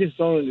 Yeah. I just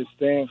don't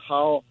understand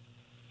how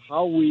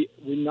we're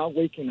not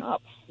waking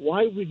up.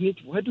 What do we need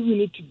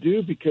to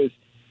do? Because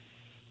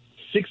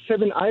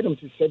 6-7 items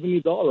is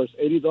 $70,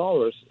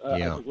 $80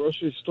 at the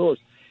grocery stores.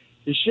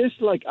 It's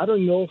just like, I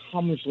don't know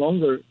how much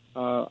longer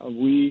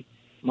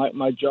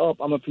my job,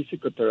 I'm a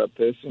physical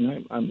therapist,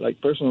 and I'm like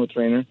personal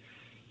trainer,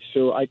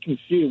 so I can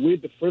see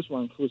with the first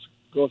one who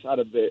goes out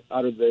of the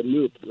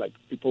loop, like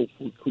people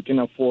who can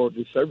afford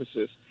the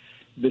services.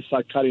 They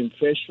start cutting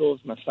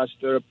facials, massage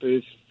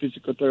therapists,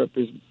 physical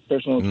therapists,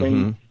 personal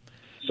training.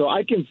 So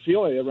I can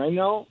feel it right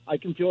now. I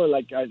can feel it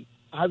like I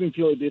haven't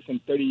felt this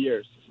in 30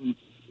 years.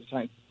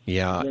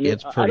 Yeah,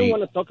 it's pretty. I don't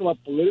want to talk about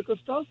political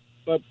stuff,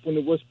 but when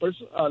it was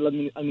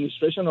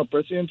administration of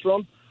President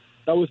Trump,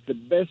 that was the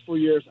best 4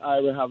 years I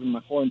ever have in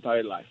my whole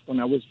entire life when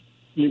I was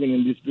living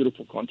in this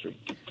beautiful country.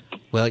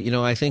 Well,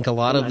 I think a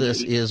lot of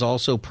this is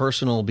also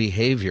personal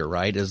behavior,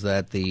 right? Is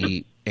that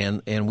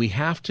and we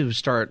have to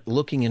start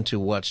looking into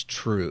what's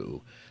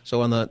true.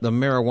 So on the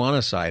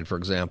marijuana side, for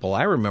example,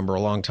 I remember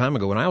a long time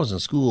ago when I was in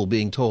school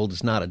being told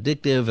it's not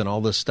addictive and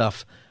all this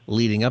stuff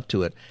leading up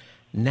to it.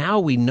 Now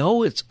we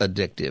know it's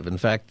addictive. In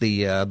fact,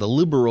 the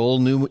liberal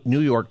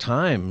New York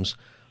Times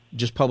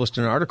just published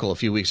an article a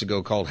few weeks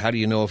ago called "How Do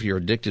You Know If You're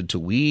Addicted to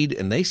Weed?"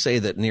 And they say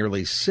that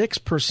nearly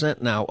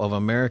 6% now of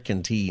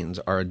American teens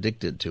are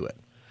addicted to it.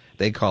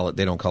 They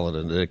don't call it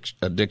an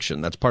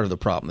addiction. That's part of the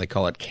problem. They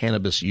call it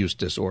cannabis use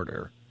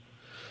disorder.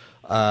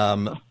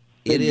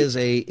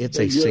 It's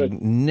a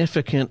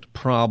significant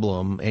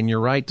problem, and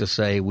you're right to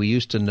say we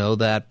used to know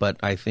that, but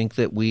I think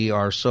that we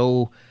are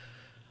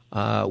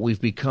we've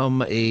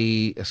become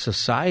a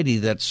society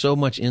that's so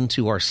much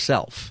into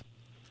ourself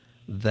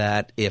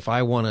that if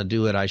I want to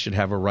do it, I should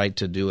have a right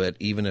to do it,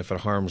 even if it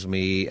harms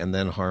me and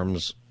then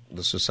harms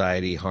the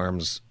society,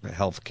 harms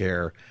health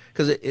care,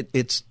 because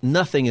it's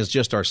nothing is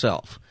just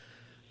ourself.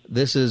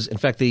 This is, in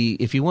fact,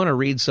 if you want to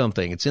read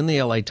something, it's in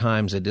the LA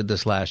Times. They did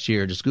this last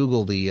year. Just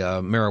Google the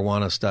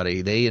marijuana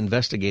study. They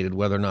investigated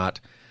whether or not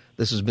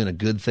this has been a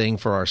good thing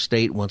for our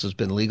state once it's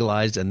been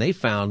legalized, and they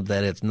found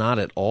that it's not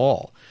at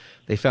all.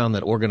 They found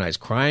that organized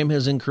crime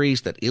has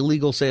increased, that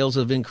illegal sales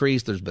have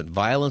increased. There's been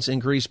violence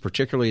increase,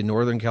 particularly in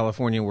Northern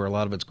California, where a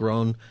lot of it's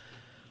grown.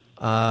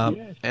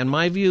 Yes. And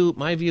my view,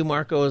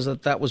 Marco, is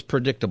that was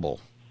predictable.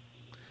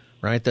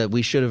 Right, that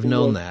we should have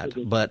known that,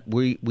 but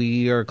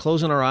we are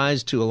closing our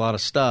eyes to a lot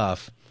of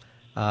stuff,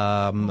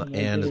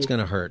 and it's going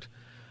to hurt.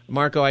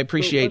 Marco, I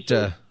appreciate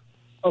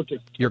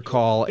your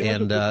call,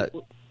 and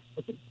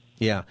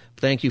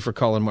thank you for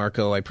calling,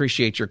 Marco. I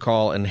appreciate your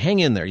call, and hang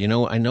in there. You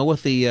know, I know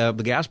with the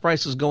gas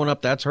prices going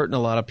up, that's hurting a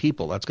lot of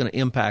people. That's going to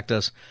impact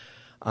us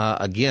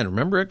again.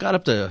 Remember, it got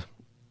up to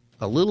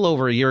a little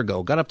over a year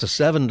ago, got up to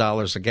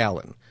 $7 a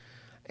gallon.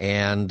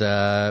 And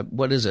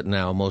what is it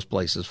now? Most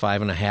places,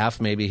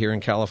 5.5, maybe here in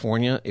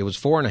California. It was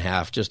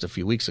 4.5 just a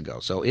few weeks ago.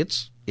 So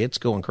it's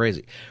going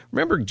crazy.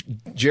 Remember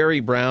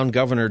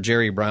Governor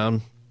Jerry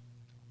Brown?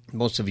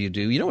 Most of you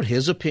do. You know what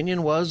his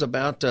opinion was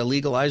about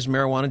legalized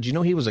marijuana? Do you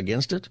know he was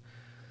against it?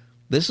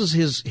 This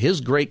is his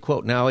great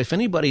quote. Now, if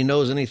anybody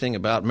knows anything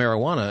about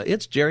marijuana,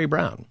 it's Jerry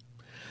Brown.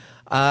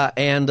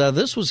 And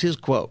this was his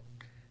quote.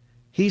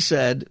 He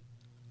said,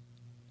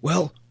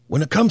 well,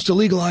 when it comes to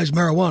legalized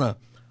marijuana,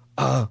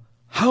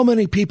 how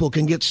many people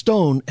can get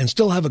stoned and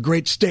still have a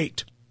great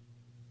state?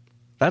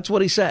 That's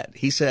what he said.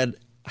 He said,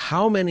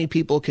 how many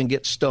people can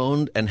get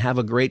stoned and have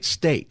a great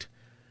state?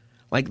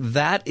 Like,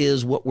 that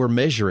is what we're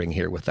measuring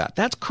here with that.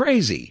 That's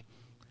crazy.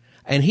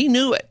 And he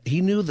knew it.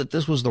 He knew that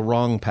this was the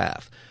wrong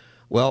path.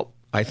 Well,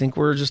 I think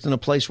we're just in a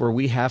place where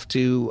we have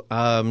to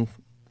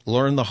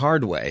learn the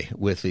hard way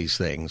with these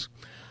things.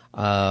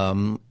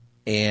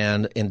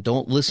 And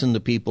don't listen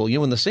to people. You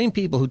know, and the same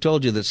people who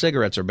told you that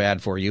cigarettes are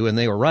bad for you, and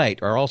they were right,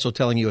 are also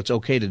telling you it's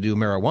okay to do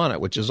marijuana,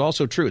 which is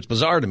also true. It's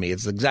bizarre to me.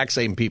 It's the exact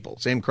same people,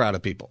 same crowd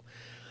of people.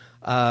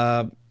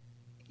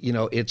 You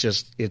know, it's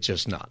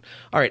just not.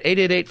 All right,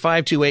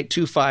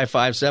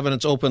 888-528-2557.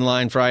 It's Open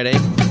Line Friday.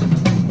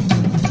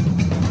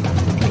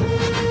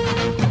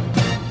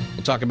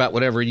 We'll talk about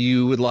whatever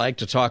you would like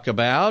to talk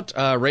about.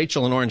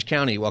 Rachel in Orange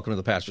County, welcome to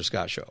the Pastor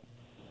Scott Show.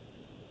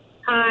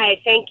 Hi,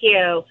 thank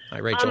you. Hi,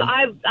 Rachel.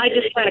 I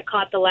just kind of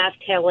caught the last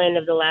tail end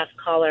of the last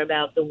caller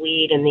about the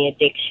weed and the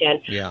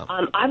addiction. Yeah.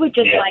 I would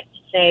just like to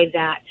say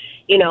that,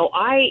 you know,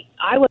 I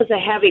was a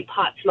heavy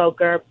pot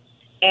smoker,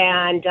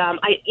 and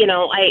I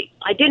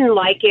didn't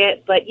like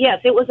it, but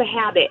yes, it was a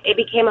habit. It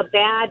became a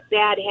bad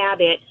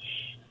habit,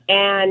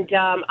 and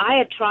I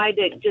had tried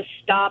to just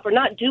stop or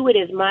not do it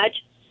as much,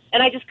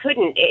 and I just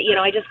couldn't.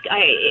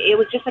 It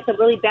was just like a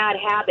really bad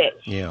habit.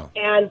 Yeah.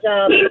 And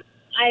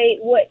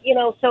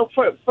so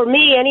for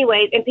me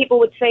anyway, and people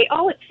would say,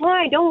 oh, it's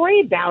fine, don't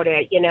worry about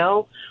it, you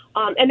know.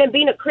 And then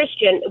being a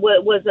Christian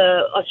was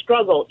a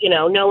struggle, you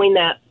know, knowing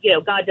that, you know,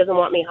 God doesn't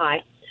want me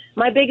high.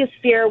 My biggest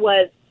fear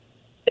was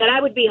that I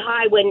would be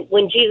high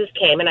when Jesus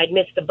came and I'd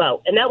miss the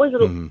boat. And that was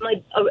a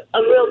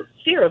real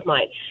fear of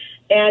mine.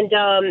 And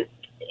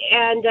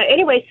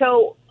anyway,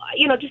 so,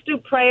 you know, just through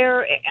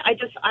prayer, I'd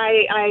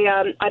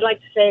like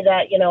to say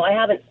that, you know, I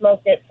haven't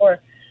smoked it for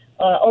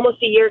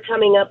almost a year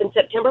coming up in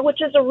September,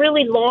 which is a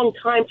really long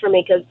time for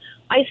me because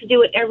I used to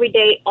do it every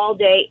day, all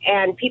day,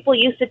 and people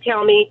used to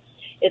tell me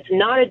it's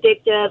not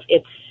addictive,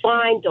 it's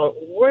fine, don't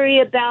worry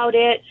about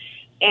it,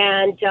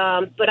 and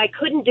but I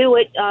couldn't do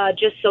it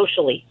just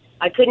socially.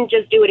 I couldn't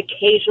just do it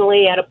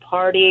occasionally at a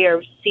party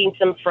or seeing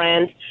some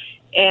friends,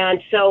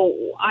 and so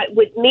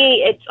with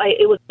me,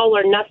 it was all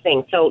or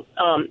nothing. So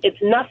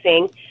it's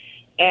nothing,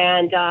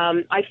 and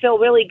I feel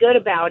really good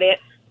about it.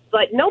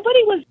 But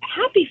nobody was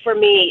happy for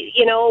me,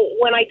 you know,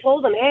 when I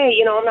told them, hey,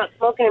 you know, I'm not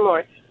smoking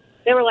anymore.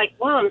 They were like,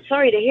 wow, I'm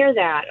sorry to hear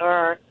that.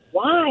 Or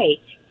why?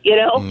 You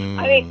know,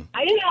 I mean,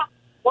 I didn't have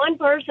one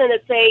person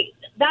that say,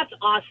 that's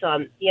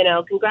awesome, you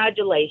know,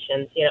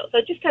 congratulations, you know. So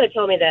it just kind of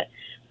told me that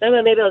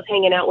maybe I was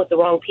hanging out with the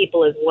wrong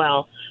people as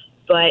well.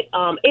 But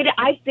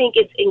I think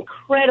it's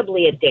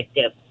incredibly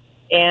addictive.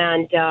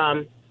 And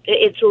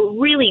it's a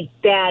really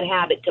bad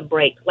habit to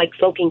break, like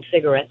smoking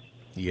cigarettes.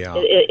 Yeah.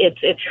 It's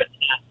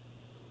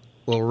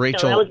Well, Rachel,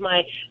 so that was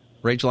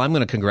Rachel, I'm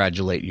going to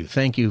congratulate you.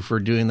 Thank you for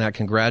doing that.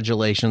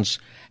 Congratulations.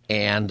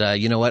 And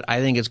you know what? I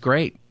think it's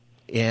great.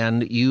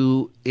 And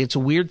it's a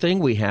weird thing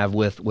we have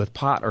with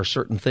pot or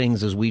certain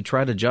things is we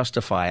try to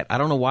justify it. I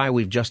don't know why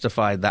we've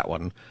justified that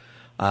one.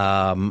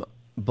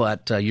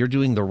 But you're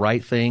doing the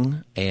right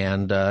thing.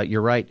 And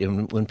you're right.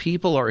 And when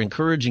people are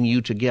encouraging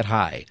you to get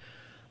high,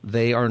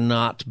 they are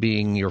not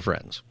being your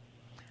friends.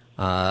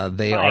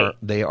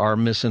 They are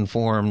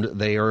misinformed.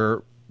 They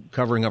are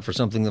covering up for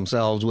something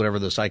themselves, whatever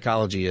the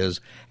psychology is.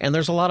 And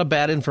there's a lot of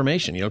bad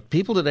information.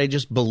 People today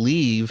just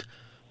believe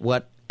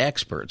what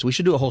experts. We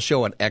should do a whole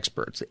show on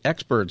experts. The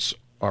experts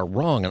are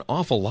wrong an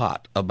awful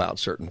lot about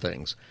certain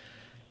things.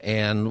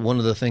 And one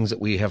of the things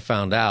that we have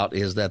found out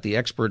is that the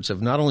experts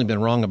have not only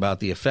been wrong about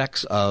the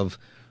effects of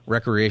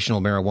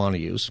recreational marijuana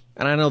use,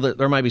 and I know that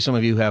there might be some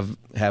of you who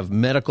have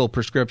medical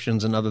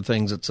prescriptions and other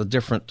things. It's a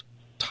different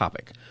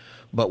topic.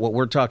 But what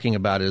we're talking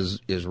about is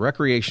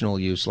recreational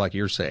use, like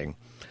you're saying.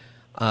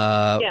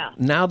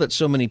 Now that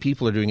so many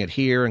people are doing it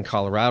here in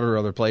Colorado or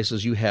other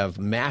places, you have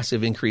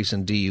massive increase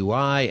in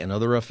DUI and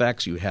other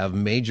effects. You have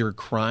major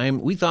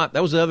crime. We thought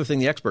that was the other thing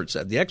the experts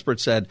said. The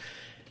experts said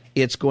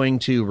it's going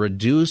to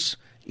reduce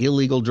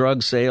illegal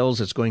drug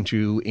sales. It's going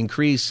to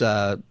increase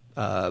the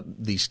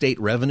state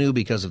revenue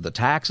because of the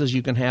taxes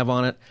you can have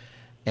on it.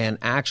 And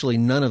actually,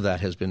 none of that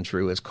has been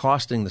true. It's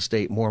costing the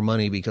state more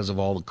money because of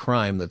all the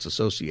crime that's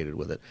associated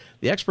with it.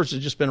 The experts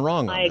have just been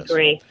wrong on this. I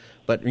agree.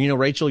 But,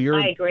 Rachel,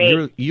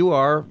 you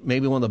are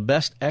maybe one of the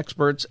best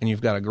experts, and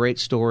you've got a great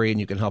story, and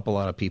you can help a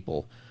lot of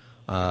people.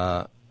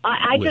 I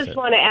just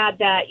want to add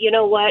that, you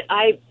know what,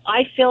 I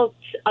feel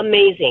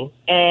amazing.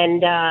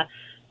 And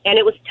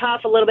it was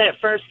tough a little bit at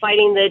first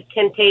fighting the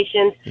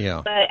temptations.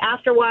 Yeah. But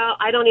after a while,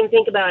 I don't even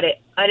think about it.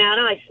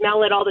 I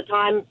smell it all the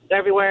time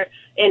everywhere,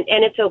 and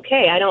it's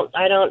okay. I don't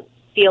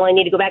feel I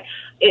need to go back.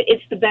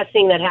 It's the best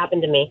thing that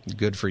happened to me.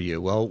 Good for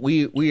you. Well,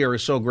 we are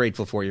so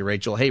grateful for you,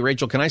 Rachel. Hey,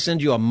 Rachel, can I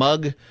send you a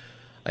mug,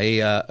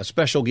 a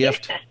special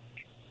gift?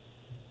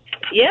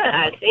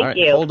 Yeah, thank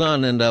you. Hold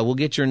on, and we'll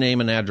get your name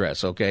and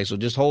address, okay? So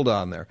just hold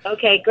on there.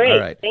 Okay, great. All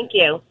right. Thank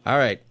you. All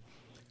right.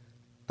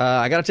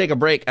 I got to take a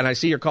break, and I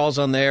see your calls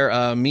on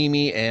there,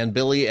 Mimi and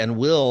Billy and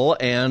Will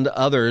and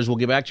others. We'll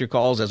get back to your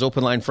calls as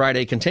Open Line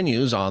Friday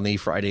continues on the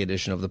Friday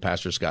edition of the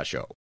Pastor Scott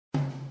Show.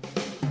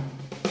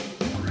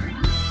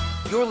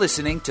 You're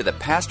listening to the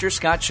Pastor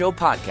Scott Show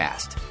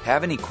podcast.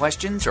 Have any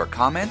questions or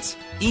comments?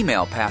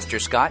 Email Pastor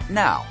Scott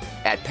now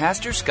at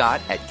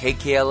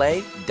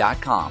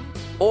pastorscott@kkla.com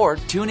or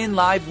tune in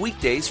live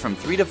weekdays from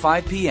 3 to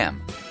 5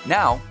 p.m.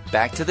 Now,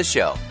 back to the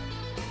show.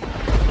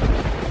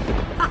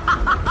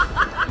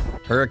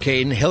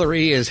 Hurricane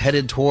Hilary is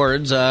headed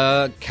towards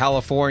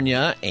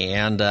California,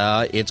 and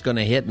it's going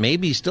to hit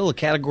maybe still a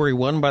Category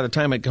 1 by the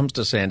time it comes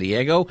to San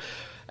Diego.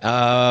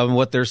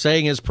 What they're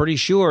saying is pretty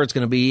sure it's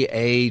going to be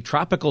a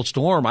tropical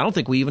storm. I don't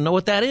think we even know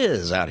what that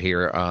is out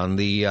here on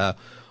the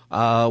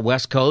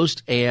West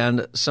Coast.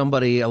 And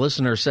a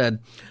listener said,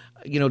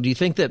 do you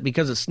think that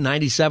because it's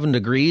 97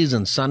 degrees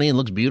and sunny and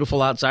looks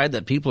beautiful outside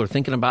that people are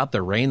thinking about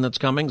the rain that's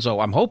coming? So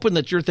I'm hoping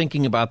that you're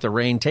thinking about the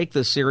rain. Take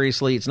this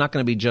seriously. It's not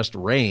going to be just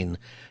rain.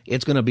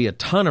 It's going to be a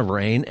ton of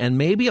rain and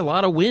maybe a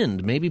lot of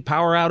wind, maybe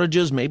power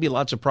outages, maybe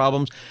lots of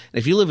problems.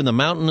 If you live in the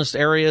mountainous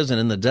areas and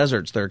in the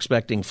deserts, they're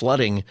expecting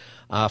flooding,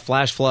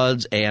 flash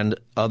floods, and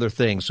other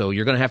things. So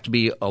you're going to have to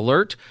be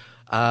alert.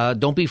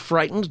 Don't be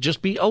frightened.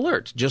 Just be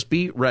alert. Just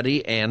be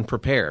ready and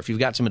prepare. If you've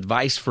got some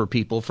advice for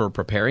people for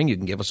preparing, you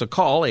can give us a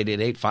call,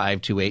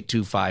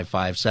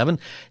 888-528-2557.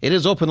 It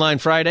is Open Line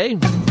Friday.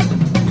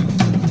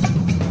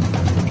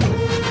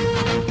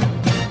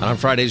 On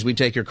Fridays, we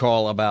take your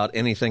call about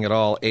anything at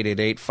all,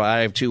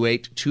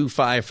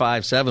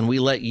 888-528-2557. We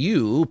let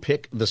you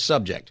pick the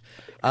subject.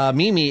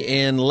 Mimi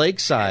in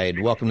Lakeside,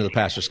 welcome to the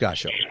Pastor Scott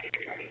Show.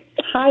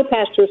 Hi,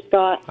 Pastor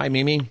Scott. Hi,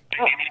 Mimi.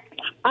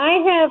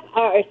 I have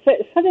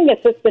something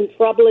that's just been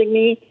troubling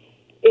me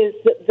is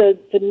the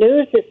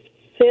news is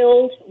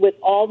filled with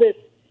all this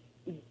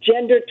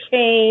gender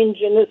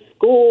change in the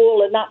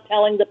school and not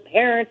telling the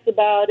parents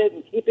about it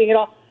and keeping it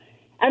all.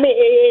 I mean,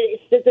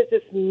 it's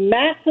this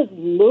massive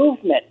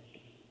movement,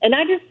 and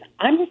I'm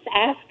just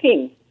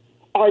asking: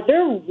 are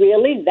there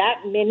really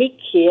that many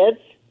kids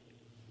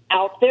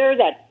out there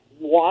that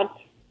want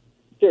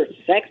their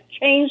sex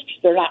changed?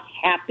 They're not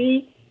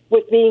happy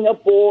with being a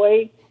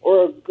boy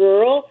or a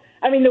girl.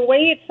 I mean, the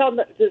way it's on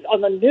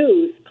the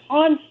news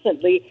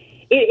constantly,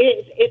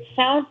 it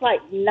sounds like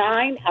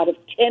 9 out of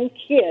 10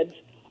 kids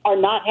are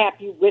not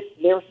happy with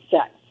their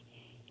sex,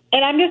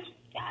 and I'm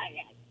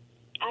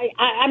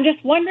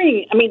just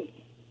wondering. I mean,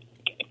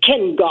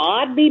 can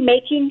God be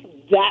making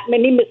that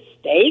many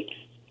mistakes?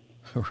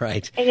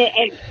 Right. And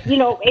I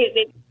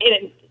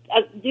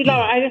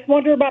just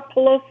wonder about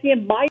Pelosi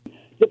and Biden.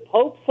 The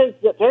Pope says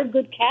that they're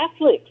good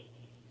Catholics,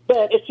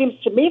 but it seems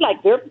to me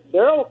like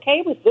they're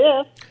okay with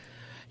this.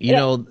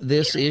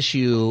 This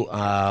issue,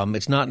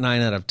 it's not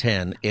 9 out of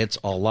 10. It's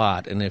a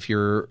lot. And if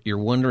you're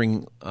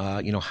wondering,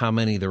 how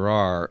many there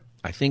are,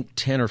 I think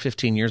 10 or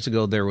 15 years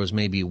ago there was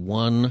maybe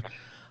one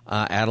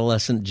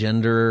adolescent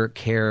gender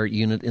care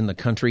unit in the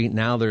country.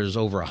 Now there's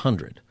over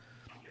 100.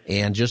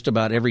 And just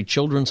about every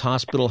children's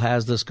hospital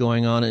has this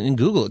going on. And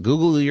Google it.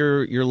 Google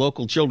your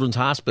local children's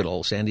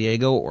hospital, San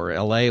Diego or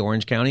L.A.,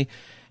 Orange County.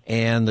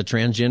 And the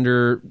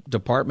transgender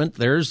department,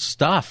 there's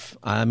stuff.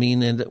 I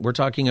mean, and we're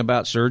talking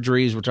about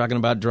surgeries. We're talking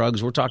about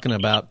drugs. We're talking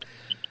about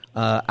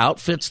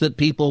outfits that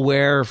people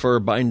wear for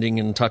binding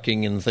and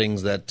tucking and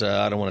things that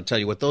I don't want to tell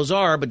you what those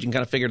are, but you can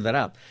kind of figure that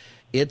out.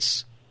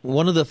 It's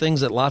one of the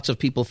things that lots of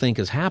people think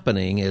is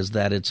happening is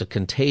that it's a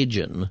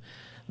contagion,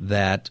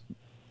 that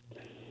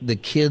the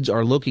kids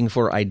are looking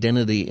for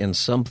identity in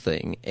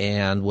something.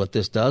 And what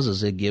this does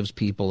is it gives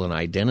people an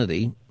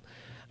identity,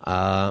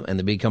 and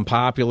they become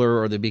popular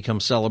or they become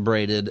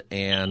celebrated.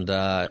 And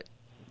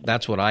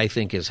that's what I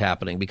think is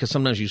happening, because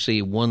sometimes you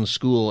see one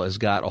school has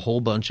got a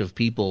whole bunch of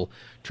people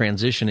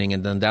transitioning,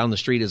 and then down the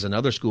street is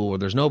another school where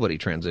there's nobody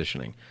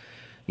transitioning.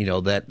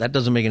 That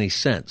doesn't make any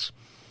sense.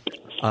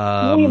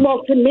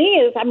 Well, to me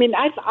is,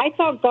 I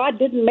thought God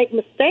didn't make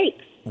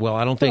mistakes. Well,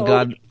 I don't think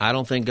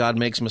God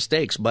makes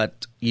mistakes,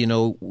 but we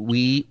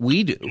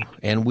do,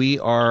 and we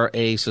are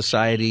a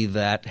society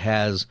that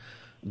has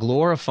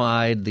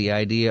glorified the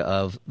idea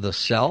of the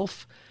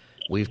self.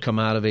 We've come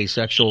out of a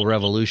sexual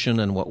revolution,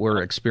 and what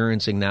we're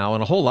experiencing now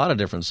on a whole lot of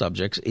different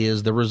subjects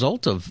is the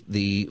result of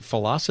the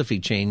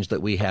philosophy change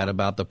that we had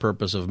about the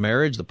purpose of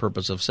marriage, the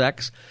purpose of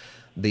sex,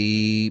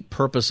 the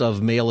purpose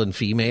of male and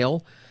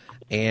female.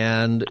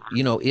 And,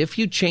 if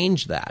you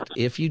change that,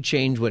 if you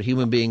change what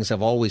human beings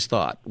have always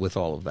thought with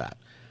all of that,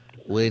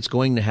 well, it's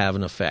going to have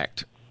an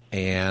effect.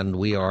 And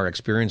we are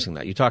experiencing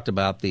that. You talked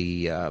about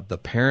the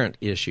parent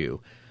issue.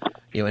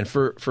 And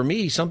for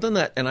me, something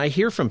that, and I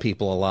hear from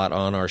people a lot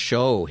on our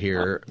show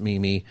here,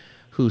 Mimi,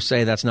 who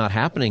say that's not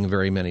happening in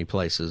very many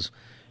places.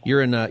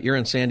 You're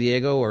in San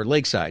Diego or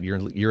Lakeside?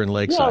 You're in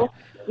Lakeside.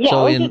 Yeah, so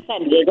I was in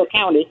San Diego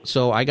County.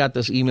 So I got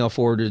this email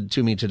forwarded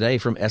to me today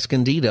from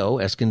Escondido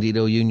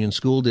Union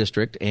School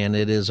District, and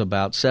it is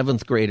about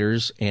 7th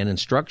graders and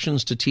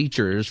instructions to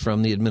teachers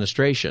from the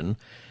administration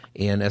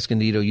in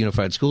Escondido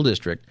Unified School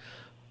District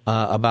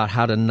about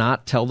how to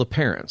not tell the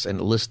parents.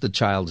 And it lists the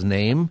child's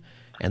name,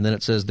 and then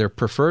it says their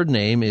preferred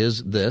name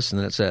is this, and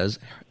then it says,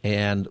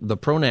 and the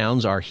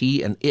pronouns are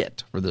he and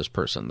it for this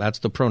person. That's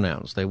the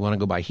pronouns. They want to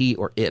go by he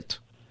or it.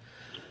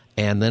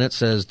 And then it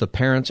says the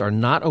parents are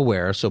not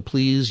aware, so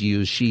please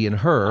use she and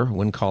her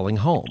when calling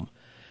home.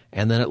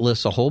 And then it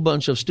lists a whole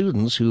bunch of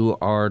students who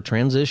are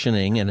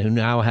transitioning and who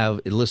now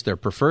it lists their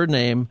preferred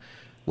name,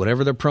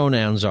 whatever their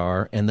pronouns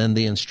are, and then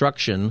the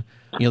instruction.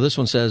 This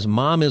one says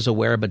mom is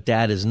aware, but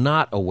dad is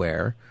not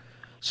aware.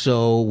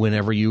 So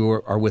whenever you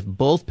are with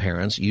both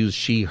parents, use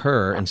she,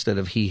 her instead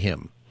of he,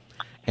 him.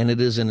 And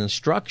it is an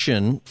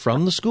instruction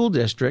from the school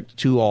district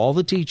to all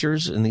the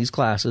teachers in these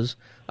classes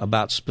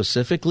about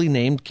specifically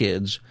named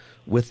kids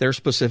with their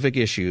specific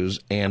issues,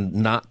 and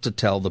not to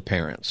tell the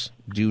parents.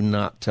 Do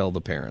not tell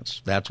the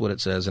parents. That's what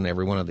it says in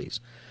every one of these.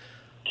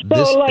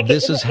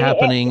 This is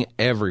happening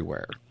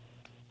everywhere.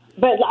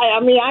 But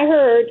I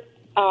heard,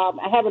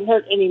 I haven't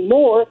heard any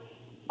more,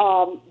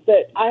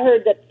 but I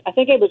heard that, I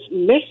think it was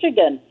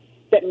Michigan,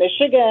 that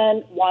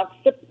Michigan wants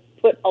to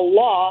put a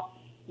law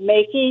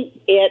making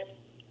it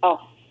a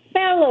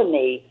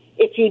felony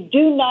if you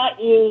do not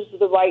use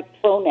the right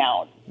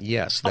pronoun.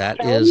 Yes,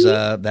 that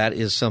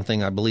is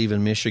something I believe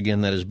in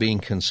Michigan that is being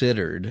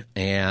considered,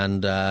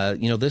 and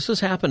this is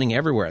happening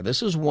everywhere.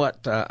 This is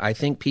what I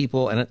think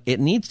people, and it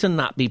needs to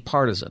not be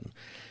partisan.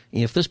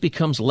 If this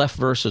becomes left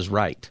versus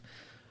right,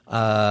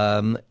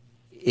 I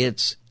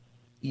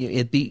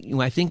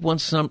think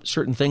once some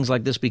certain things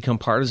like this become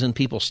partisan,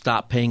 people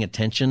stop paying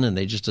attention and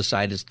they just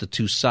decide it's the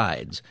two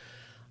sides.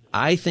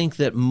 I think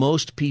that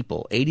most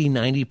people,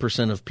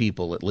 80-90% of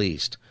people at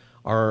least,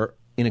 are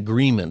in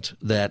agreement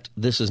that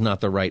this is not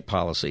the right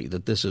policy,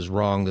 that this is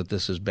wrong, that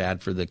this is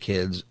bad for the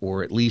kids,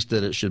 or at least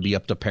that it should be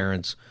up to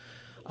parents.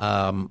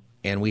 And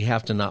we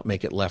have to not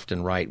make it left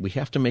and right. We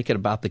have to make it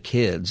about the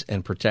kids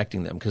and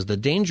protecting them, because the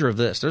danger of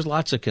this, there's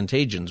lots of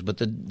contagions, but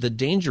the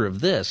danger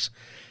of this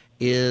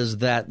is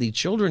that the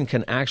children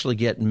can actually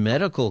get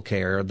medical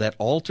care that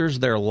alters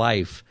their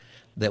life,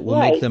 that will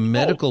make them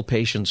medical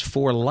patients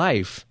for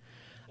life.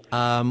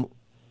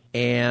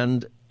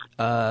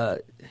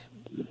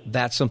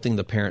 That's something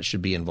the parents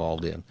should be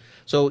involved in.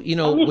 So,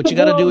 what you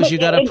got to do is you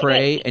got to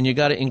pray, and you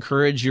got to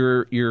encourage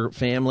your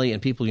family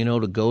and people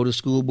to go to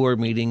school board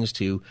meetings,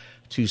 to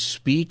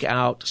speak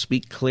out,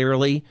 speak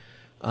clearly,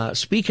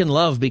 speak in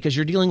love, because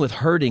you're dealing with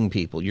hurting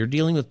people. You're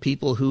dealing with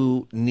people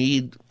who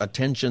need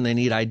attention. They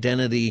need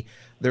identity.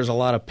 There's a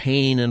lot of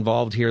pain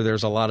involved here.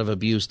 There's a lot of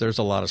abuse. There's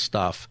a lot of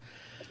stuff.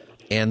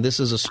 And this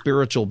is a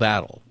spiritual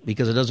battle,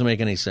 because it doesn't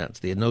make any sense.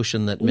 The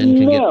notion that men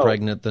can get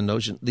pregnant,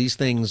 these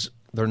things,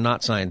 they're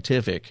not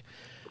scientific.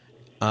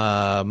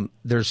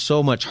 There's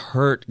so much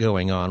hurt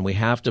going on. We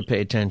have to pay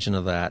attention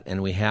to that,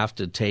 and we have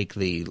to take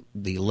the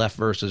left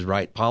versus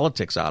right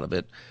politics out of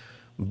it,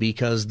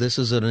 because this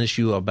is an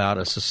issue about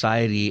a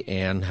society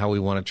and how we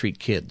want to treat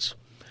kids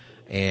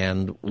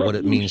and what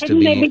it means to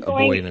be a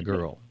boy and a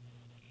girl.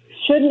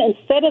 Shouldn't,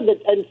 instead of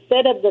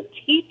the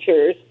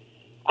teachers,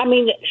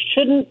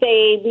 shouldn't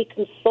they be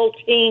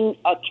consulting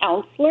a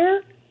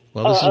counselor?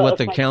 Well, this is what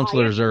the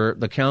counselors are.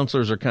 The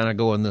counselors are kind of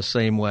going the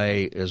same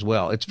way as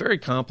well. It's very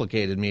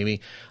complicated, Mimi.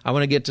 I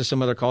want to get to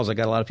some other calls. I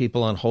got a lot of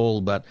people on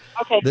hold, but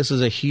This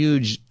is a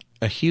huge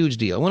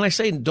deal. When I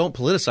say don't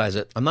politicize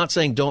it, I'm not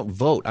saying don't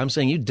vote. I'm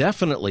saying you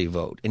definitely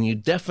vote, and you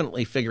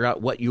definitely figure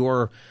out what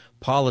your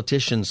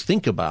politicians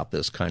think about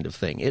this kind of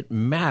thing. It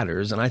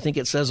matters, and I think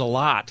it says a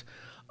lot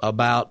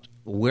about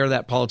where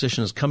that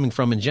politician is coming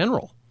from in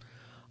general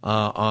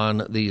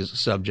on these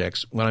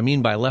subjects. What I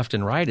mean by left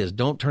and right is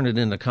don't turn it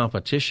into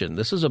competition.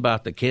 This is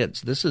about the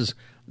kids. This is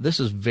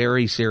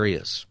very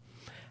serious.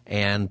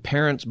 And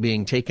parents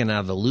being taken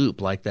out of the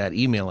loop, like that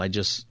email I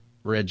just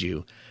read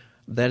you,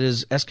 that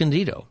is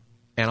escondido.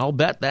 And I'll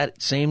bet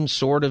that same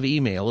sort of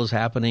email is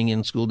happening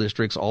in school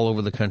districts all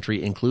over the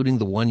country, including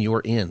the one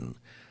you're in.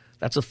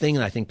 That's a thing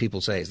that I think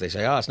people say. Is they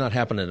say, it's not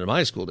happening in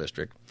my school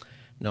district.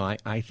 No,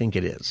 I think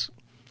it is,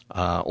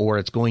 or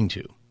it's going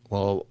to.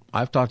 Well,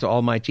 I've talked to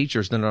all my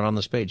teachers that are on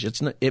this page.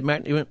 It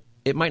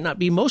might not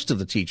be most of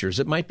the teachers.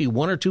 It might be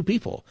one or two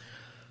people.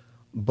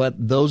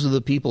 But those are the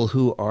people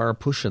who are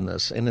pushing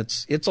this, and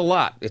it's a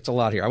lot. It's a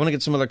lot here. I want to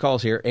get some other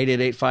calls here.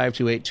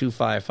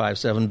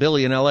 888-528-2557.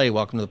 Billy in L.A.,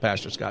 welcome to the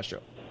Pastor Scott Show.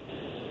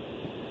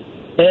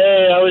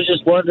 Hey, I was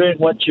just wondering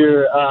what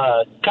your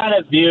kind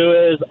of view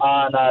is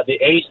on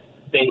the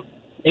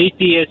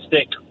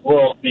atheistic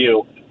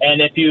worldview,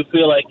 and if you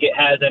feel like it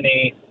has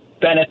any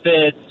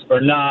benefits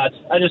or not.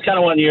 I just kind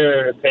of want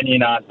your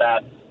opinion on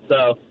that.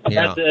 So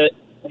That's it.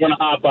 I'm going to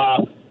hop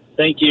off.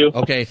 Thank you.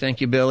 Okay,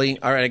 thank you, Billy.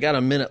 All right, I got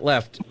a minute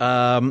left.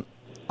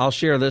 I'll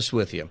share this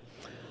with you.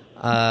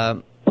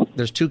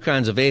 There's two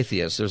kinds of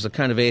atheists. There's a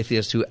kind of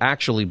atheist who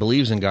actually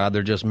believes in God.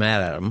 They're just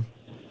mad at him.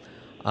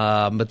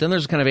 But then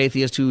there's a kind of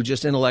atheist who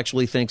just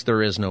intellectually thinks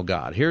there is no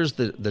God. Here's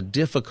the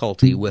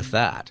difficulty with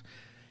that,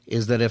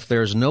 is that if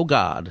there's no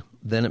God,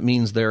 then it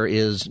means there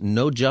is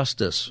no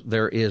justice.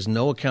 There is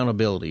no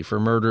accountability for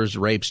murders,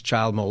 rapes,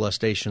 child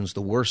molestations,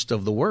 the worst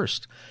of the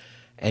worst.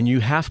 And you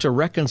have to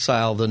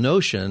reconcile the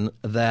notion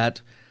that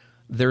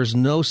there's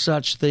no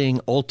such thing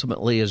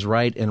ultimately as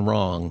right and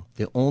wrong.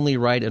 The only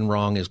right and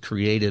wrong is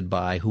created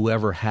by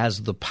whoever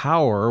has the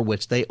power,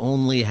 which they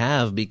only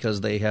have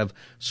because they have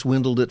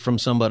swindled it from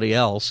somebody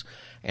else,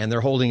 and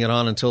they're holding it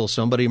on until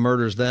somebody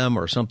murders them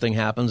or something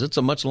happens. It's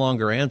a much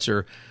longer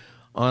answer,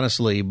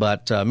 honestly,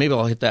 but maybe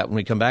I'll hit that when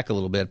we come back a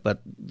little bit.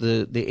 But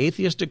the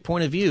atheistic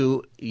point of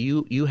view,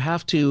 you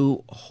have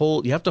to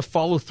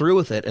follow through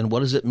with it. And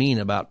what does it mean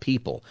about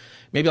people?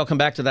 Maybe I'll come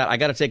back to that. I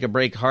got to take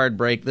a hard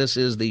break. This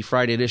is the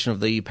Friday edition of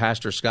the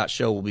Pastor Scott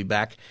Show. We'll be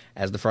back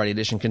as the Friday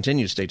edition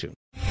continues. Stay tuned.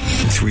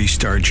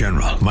 3-star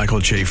General Michael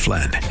J.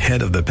 Flynn,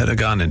 head of the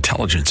Pentagon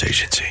Intelligence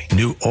Agency,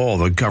 knew all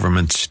the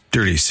government's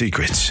dirty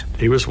secrets.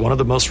 He was one of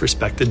the most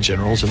respected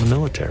generals in the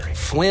military.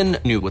 Flynn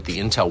knew what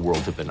the intel world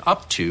had been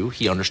up to.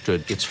 He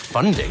understood its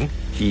funding.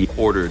 He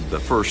ordered the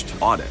first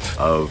audit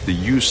of the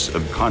use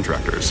of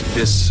contractors.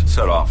 This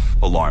set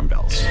off alarm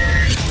bells.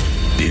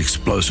 The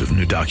explosive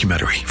new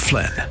documentary,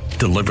 Flynn,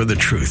 Deliver the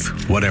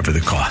Truth, Whatever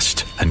the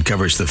Cost,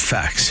 uncovers the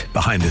facts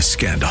behind this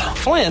scandal.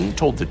 Flynn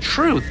told the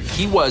truth.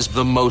 He was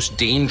the most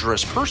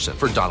dangerous person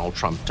for Donald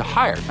Trump to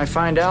hire. I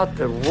find out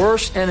the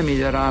worst enemy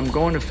that I'm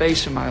going to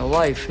face in my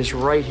life is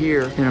right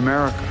here in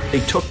America. They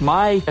took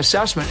my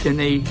assessment and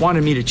they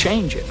wanted me to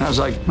change it. And I was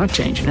like, I'm not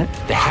changing it.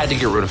 They had to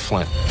get rid of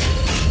Flynn.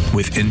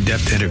 With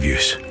in-depth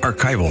interviews,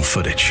 archival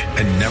footage,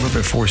 and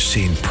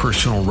never-before-seen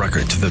personal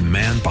records of the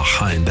man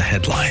behind the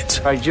headlines.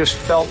 I just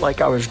felt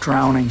like I was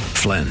drowning.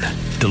 Flynn,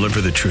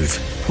 Deliver the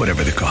Truth,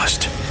 Whatever the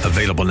Cost.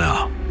 Available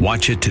now.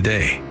 Watch it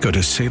today. Go to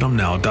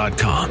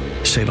salemnow.com.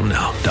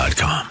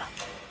 salemnow.com.